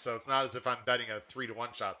price. So it's not as if I'm betting a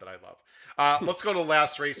 3-1 shot that I love. Let's go to the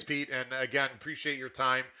last race, Pete. And again, appreciate your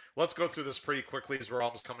time. Let's go through this pretty quickly as we're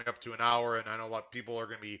almost coming up to an hour. And I know a lot of people are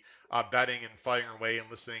going to be betting and firing away and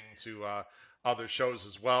listening to other shows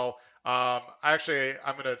as well. I'm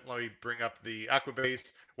going to let me bring up the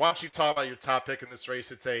Equibase. Why don't you talk about your top pick in this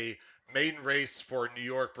race? It's a maiden race for New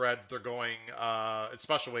York breds. They're going at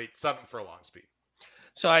special weight 7 furlong speed.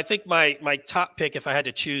 So I think my top pick, if I had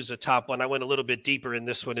to choose a top one, I went a little bit deeper in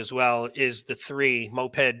this one as well, is the 3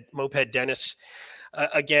 Moped Dennis.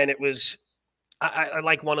 Again, it was I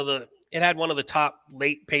like it had one of the top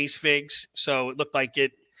late pace figs, so it looked like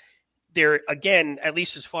it. There again, at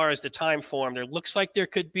least as far as the time form, there looks like there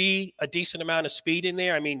could be a decent amount of speed in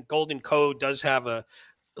there. I mean, Golden Code does have it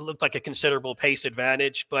looked like a considerable pace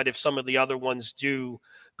advantage, but if some of the other ones do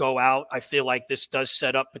go out, I feel like this does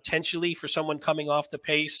set up potentially for someone coming off the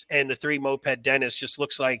pace. And the 3 Moped Dennis just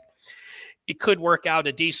looks like it could work out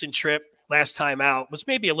a decent trip. Last time out was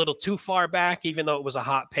maybe a little too far back, even though it was a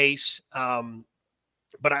hot pace.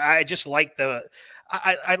 But I just like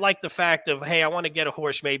I like the fact of, hey, I want to get a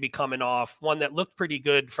horse maybe coming off one that looked pretty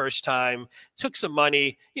good first time, took some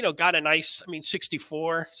money, got a nice,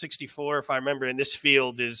 64, if I remember in this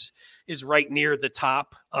field is right near the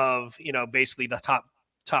top of, basically the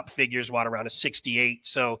top figures, around a 68.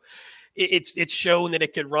 So it's shown that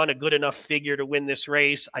it could run a good enough figure to win this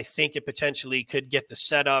race. I think it potentially could get the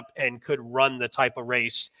setup and could run the type of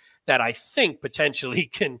race that I think potentially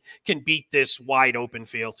can beat this wide open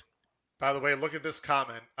field. By the way, look at this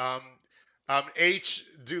comment. H.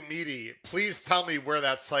 Dumidi, please tell me where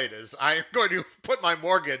that site is. I am going to put my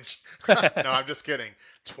mortgage. No, I'm just kidding.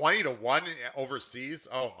 20-1 overseas?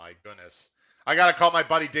 Oh my goodness. I got to call my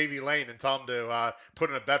buddy Davey Lane and tell him to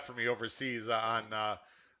put in a bet for me overseas on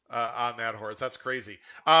that horse. That's crazy.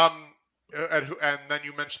 And then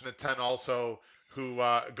you mentioned the 10 also, who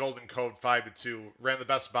Golden Code 5-2 ran the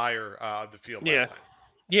best buyer of the field last time.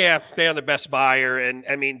 Yeah, they're the best buyer. And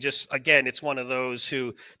I mean, just again, it's one of those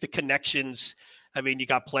who the connections. I mean, you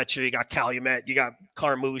got Pletcher, you got Calumet, you got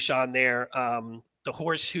Carmouche on there. The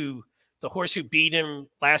horse who beat him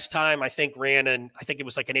last time, I think it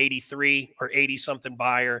was like an 83 or 80 something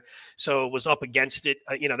buyer. So it was up against it.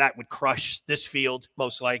 That would crush this field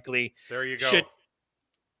most likely. There you go.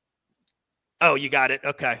 Oh, you got it.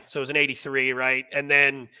 Okay. So it was an 83, right? And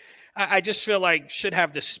then I just feel like should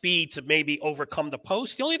have the speed to maybe overcome the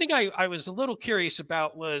post. The only thing I was a little curious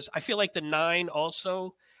about was I feel like the 9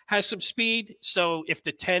 also has some speed. So if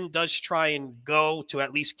the 10 does try and go to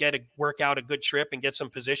at least work out a good trip and get some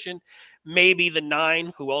position, maybe the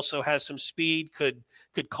 9, who also has some speed, could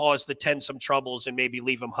cause the 10 some troubles and maybe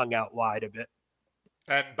leave them hung out wide a bit.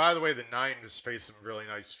 And by the way, the 9 has faced some really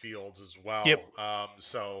nice fields as well. Yep.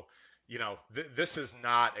 So, this is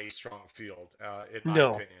not a strong field, in my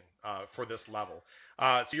opinion, for this level.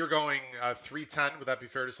 So you're going 310. Would that be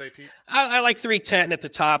fair to say, Pete? I like 310 at the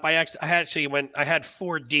top. I had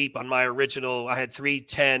 4 deep on my original. I had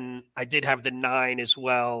 310. I did have the 9 as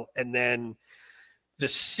well. And then the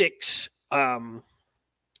 6, was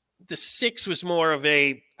more of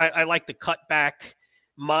I like the cutback.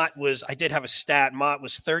 I did have a stat. Mott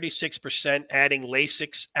was 36% adding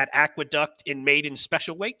Lasix at Aqueduct in maiden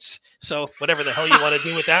special weights. So whatever the hell you want to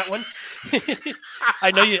do with that one.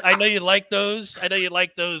 I know you like those. I know you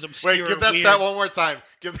like those obscure. Wait, give that stat one more time.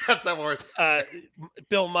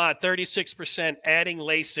 Bill Mott, 36% adding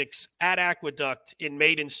Lasix at Aqueduct in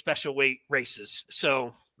maiden special weight races.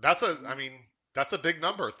 So that's a big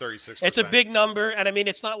number, 36%. It's a big number. And I mean,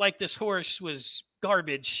 it's not like this horse was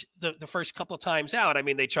garbage the first couple of times out. I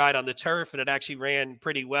mean, they tried on the turf and it actually ran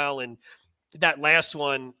pretty well. And that last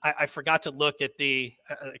one, I forgot to look at I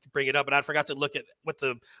could bring it up, but I forgot to look at what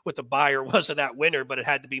the buyer was of that winner, but it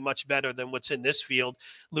had to be much better than what's in this field,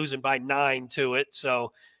 losing by 9 to it.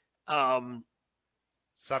 So,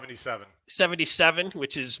 77,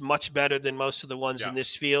 which is much better than most of the ones in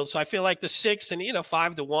this field. So I feel like the 6 and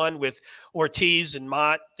 5-1 with Ortiz and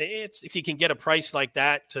Mott, if you can get a price like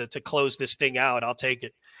that to close this thing out, I'll take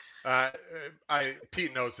it.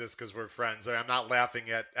 Pete knows this because we're friends. I'm not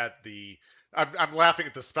laughing at the. I'm laughing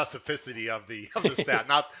at the specificity of the stat,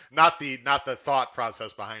 not the thought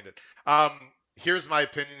process behind it. Here's my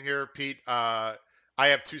opinion here, Pete. I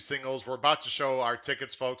have two singles. We're about to show our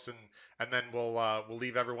tickets, folks, and then we'll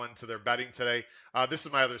leave everyone to their betting today. This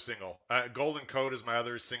is my other single. Golden Code is my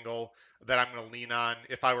other single that I'm going to lean on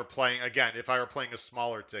if I were playing again. If I were playing a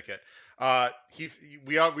smaller ticket,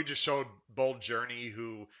 we just showed Bold Journey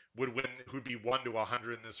who would win, who'd be 1 to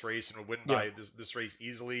 100 in this race and would win Yeah. by this race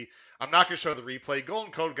easily. I'm not going to show the replay.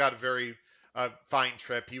 Golden Code got a very fine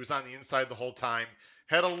trip. He was on the inside the whole time.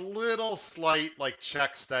 Had a little slight like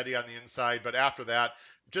check steady on the inside, but after that,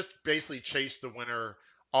 just basically chased the winner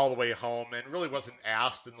all the way home and really wasn't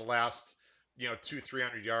asked in the last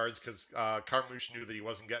 200-300 yards because Carmouche knew that he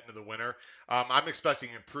wasn't getting to the winner. I'm expecting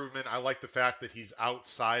improvement. I like the fact that he's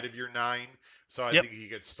outside of year 9, so I Yep. think he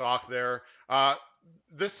could stalk there.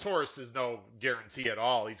 This horse is no guarantee at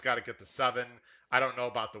all. He's got to get the 7. I don't know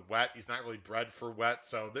about the wet. He's not really bred for wet,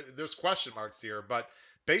 so there's question marks here. But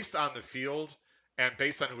based on the field and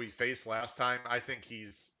based on who he faced last time, I think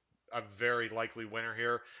he's a very likely winner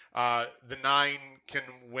here. The 9 can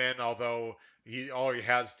win, although he already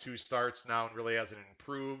has 2 starts now and really hasn't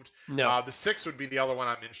improved. No. The 6 would be the other one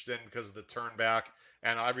I'm interested in because of the turn back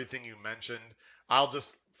and everything you mentioned. I'll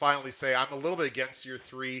just finally say I'm a little bit against your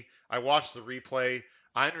 3. I watched the replay.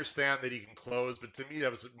 I understand that he can close, but to me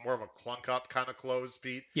that was more of a clunk up kind of close,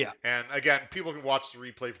 Pete. Yeah. And again, people can watch the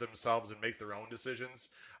replay for themselves and make their own decisions.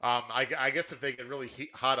 I guess if they get really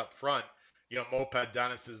hot up front, Moped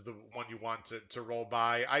Dennis is the one you want to roll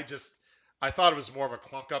by. I thought it was more of a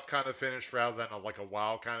clunk up kind of finish rather than like a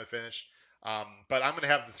wow kind of finish. But I'm going to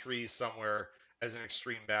have the 3 somewhere as an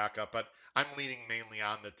extreme backup, but I'm leaning mainly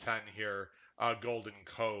on the 10 here. Golden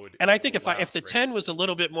Code. And I think if last the race. 10 was a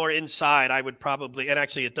little bit more inside, I would probably, and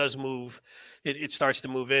actually it does move, it starts to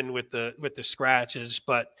move in with the scratches,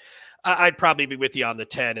 but I'd probably be with you on the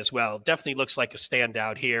 10 as well. Definitely looks like a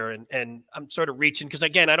standout here. And I'm sort of reaching because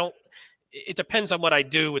again, it depends on what I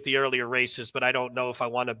do with the earlier races, but I don't know if I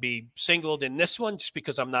want to be singled in this one just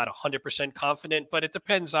because I'm not 100% confident, but it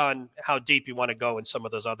depends on how deep you want to go in some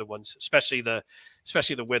of those other ones, especially the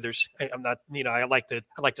Withers. I'm not, I like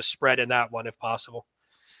to spread in that one if possible.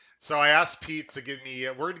 So I asked Pete to give me,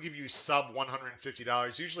 we're going to give you sub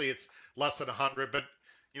 $150. Usually it's less than 100, but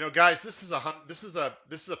guys, this is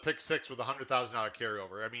a pick 6 with $100,000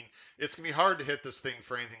 carryover. I mean, it's going to be hard to hit this thing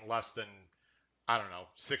for anything less than, I don't know,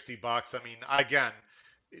 $60. I mean, again,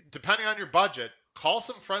 depending on your budget, call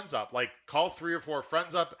some friends up. Like, call 3 or 4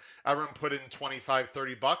 friends up. Everyone put in $25,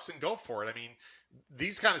 $30 and go for it. I mean,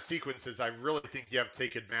 these kind of sequences, I really think you have to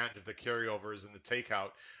take advantage of the carryovers and the takeout.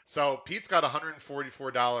 So Pete's got a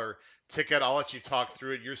 $144 ticket. I'll let you talk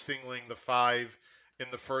through it. You're singling the 5 in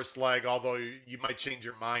the first leg, although you might change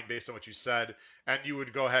your mind based on what you said, and you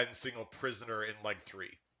would go ahead and single Prisoner in leg 3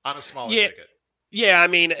 on a smaller ticket. Yeah, I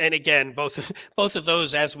mean, and again, both of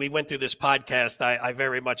those, as we went through this podcast, I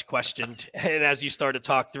very much questioned, and as you started to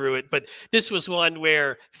talk through it, but this was one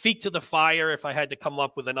where feet to the fire, if I had to come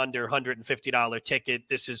up with an under $150 ticket,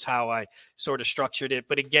 this is how I sort of structured it.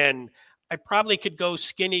 But again, I probably could go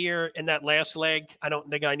skinnier in that last leg. I don't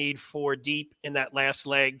think I need 4 deep in that last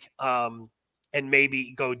leg, and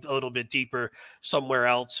maybe go a little bit deeper somewhere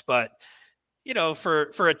else, but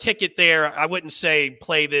for a ticket there, I wouldn't say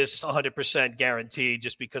play this 100% guaranteed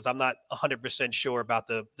just because I'm not 100% sure about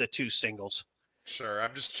the 2 singles. Sure.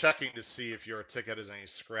 I'm just checking to see if your ticket has any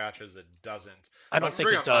scratches. It doesn't. I don't think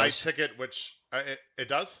it does. My ticket, which it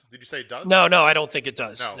does? Did you say it does? No, I don't think it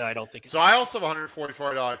does. No, I don't think it does. So I also have a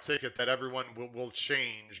 $144 ticket that everyone will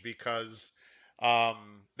change because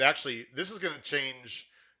actually this is going to change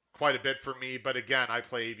quite a bit for me. But again, I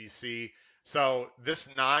play ABC. So this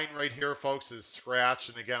 9 right here, folks, is scratched.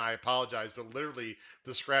 And again, I apologize, but literally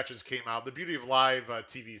the scratches came out. The beauty of live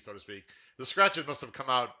TV, so to speak. The scratches must have come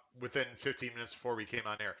out within 15 minutes before we came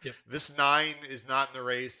on air. Yep. This 9 is not in the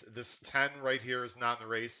race. This 10 right here is not in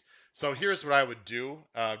the race. So here's what I would do.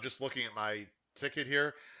 Just looking at my ticket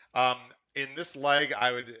here. In this leg,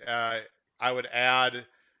 I would add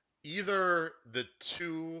either the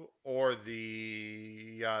 2 or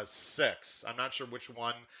the 6. I'm not sure which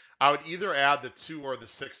one. I would either add the 2 or the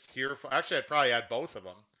 6 here. Actually, I'd probably add both of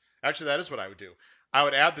them. Actually, that is what I would do. I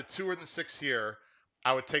would add the 2 or the 6 here.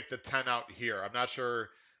 I would take the 10 out here. I'm not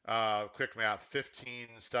sure. Quick math: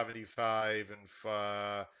 15.75, and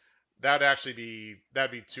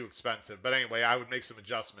that'd be too expensive. But anyway, I would make some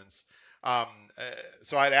adjustments.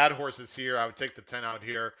 So I'd add horses here. I would take the 10 out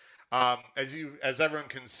here. As everyone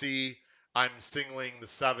can see, I'm singling the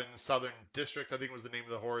 7 Southern District, I think was the name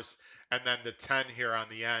of the horse, and then the 10 here on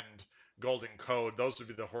the end, Golden Code. Those would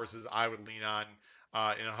be the horses I would lean on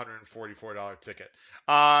in a $144 ticket.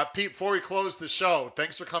 Pete, before we close the show,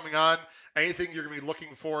 thanks for coming on. Anything you're going to be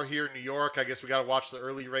looking for here in New York? I guess we got to watch the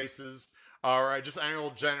early races. or just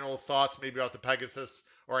any general thoughts maybe about the Pegasus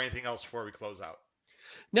or anything else before we close out?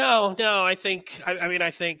 No, no. I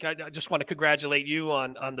just want to congratulate you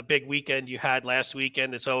on the big weekend you had last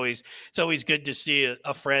weekend. It's always good to see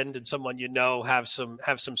a friend and someone have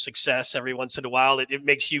some success every once in a while. It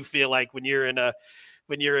makes you feel like when you're in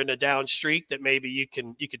a down streak that maybe you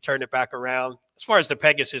can turn it back around. As far as the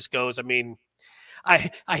Pegasus goes, I mean,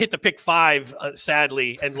 I hit the pick five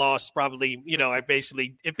sadly and lost probably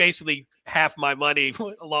basically half my money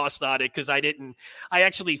lost on it because I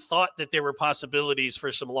actually thought that there were possibilities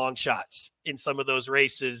for some long shots in some of those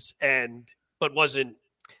races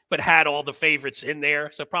but had all the favorites in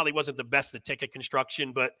there, so it probably wasn't the best at ticket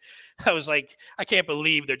construction. But I was like, I can't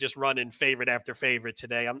believe they're just running favorite after favorite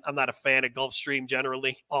today. I'm not a fan of Gulfstream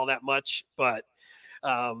generally all that much, but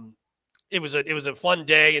um, it was a fun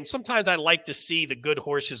day, and sometimes I like to see the good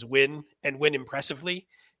horses win and win impressively,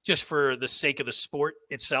 just for the sake of the sport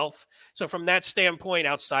itself. So from that standpoint,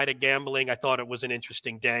 outside of gambling, I thought it was an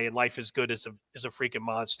interesting day, and life is good as a freaking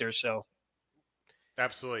monster. So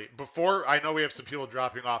Absolutely. Before I know we have some people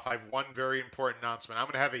dropping off, I have one very important announcement. I'm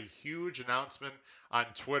going to have a huge announcement on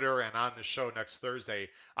Twitter and on the show next Thursday.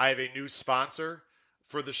 I have a new sponsor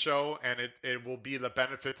for the show, and it will be the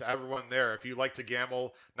benefit to everyone there. If you like to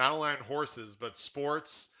gamble, not only on horses, but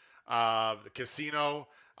sports, the casino,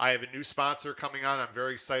 I have a new sponsor coming on I'm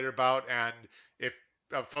very excited about. And if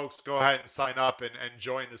folks go ahead and sign up and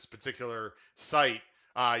join this particular site,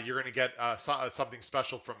 you're going to get something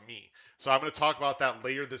special from me. So I'm going to talk about that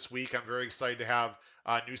later this week. I'm very excited to have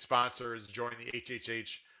new sponsors join the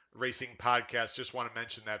HHH Racing Podcast. Just want to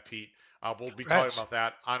mention that, Pete. We'll be talking about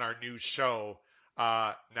that on our new show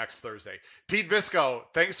next Thursday. Pete Visco,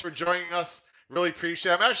 thanks for joining us. Really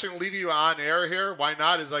appreciate it. I'm actually going to leave you on air here. Why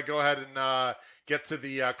not? As I go ahead and get to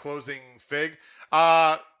the closing fig.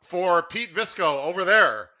 For Pete Visco over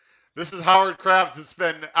there, this is Howard Krabs. It's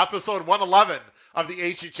been episode 111 of the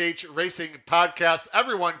HHH Racing Podcast.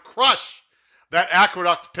 Everyone crush that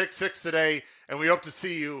Aqueduct pick six today, and we hope to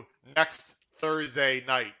see you next Thursday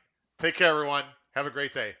night. Take care, everyone. Have a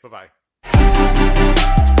great day. Bye-bye.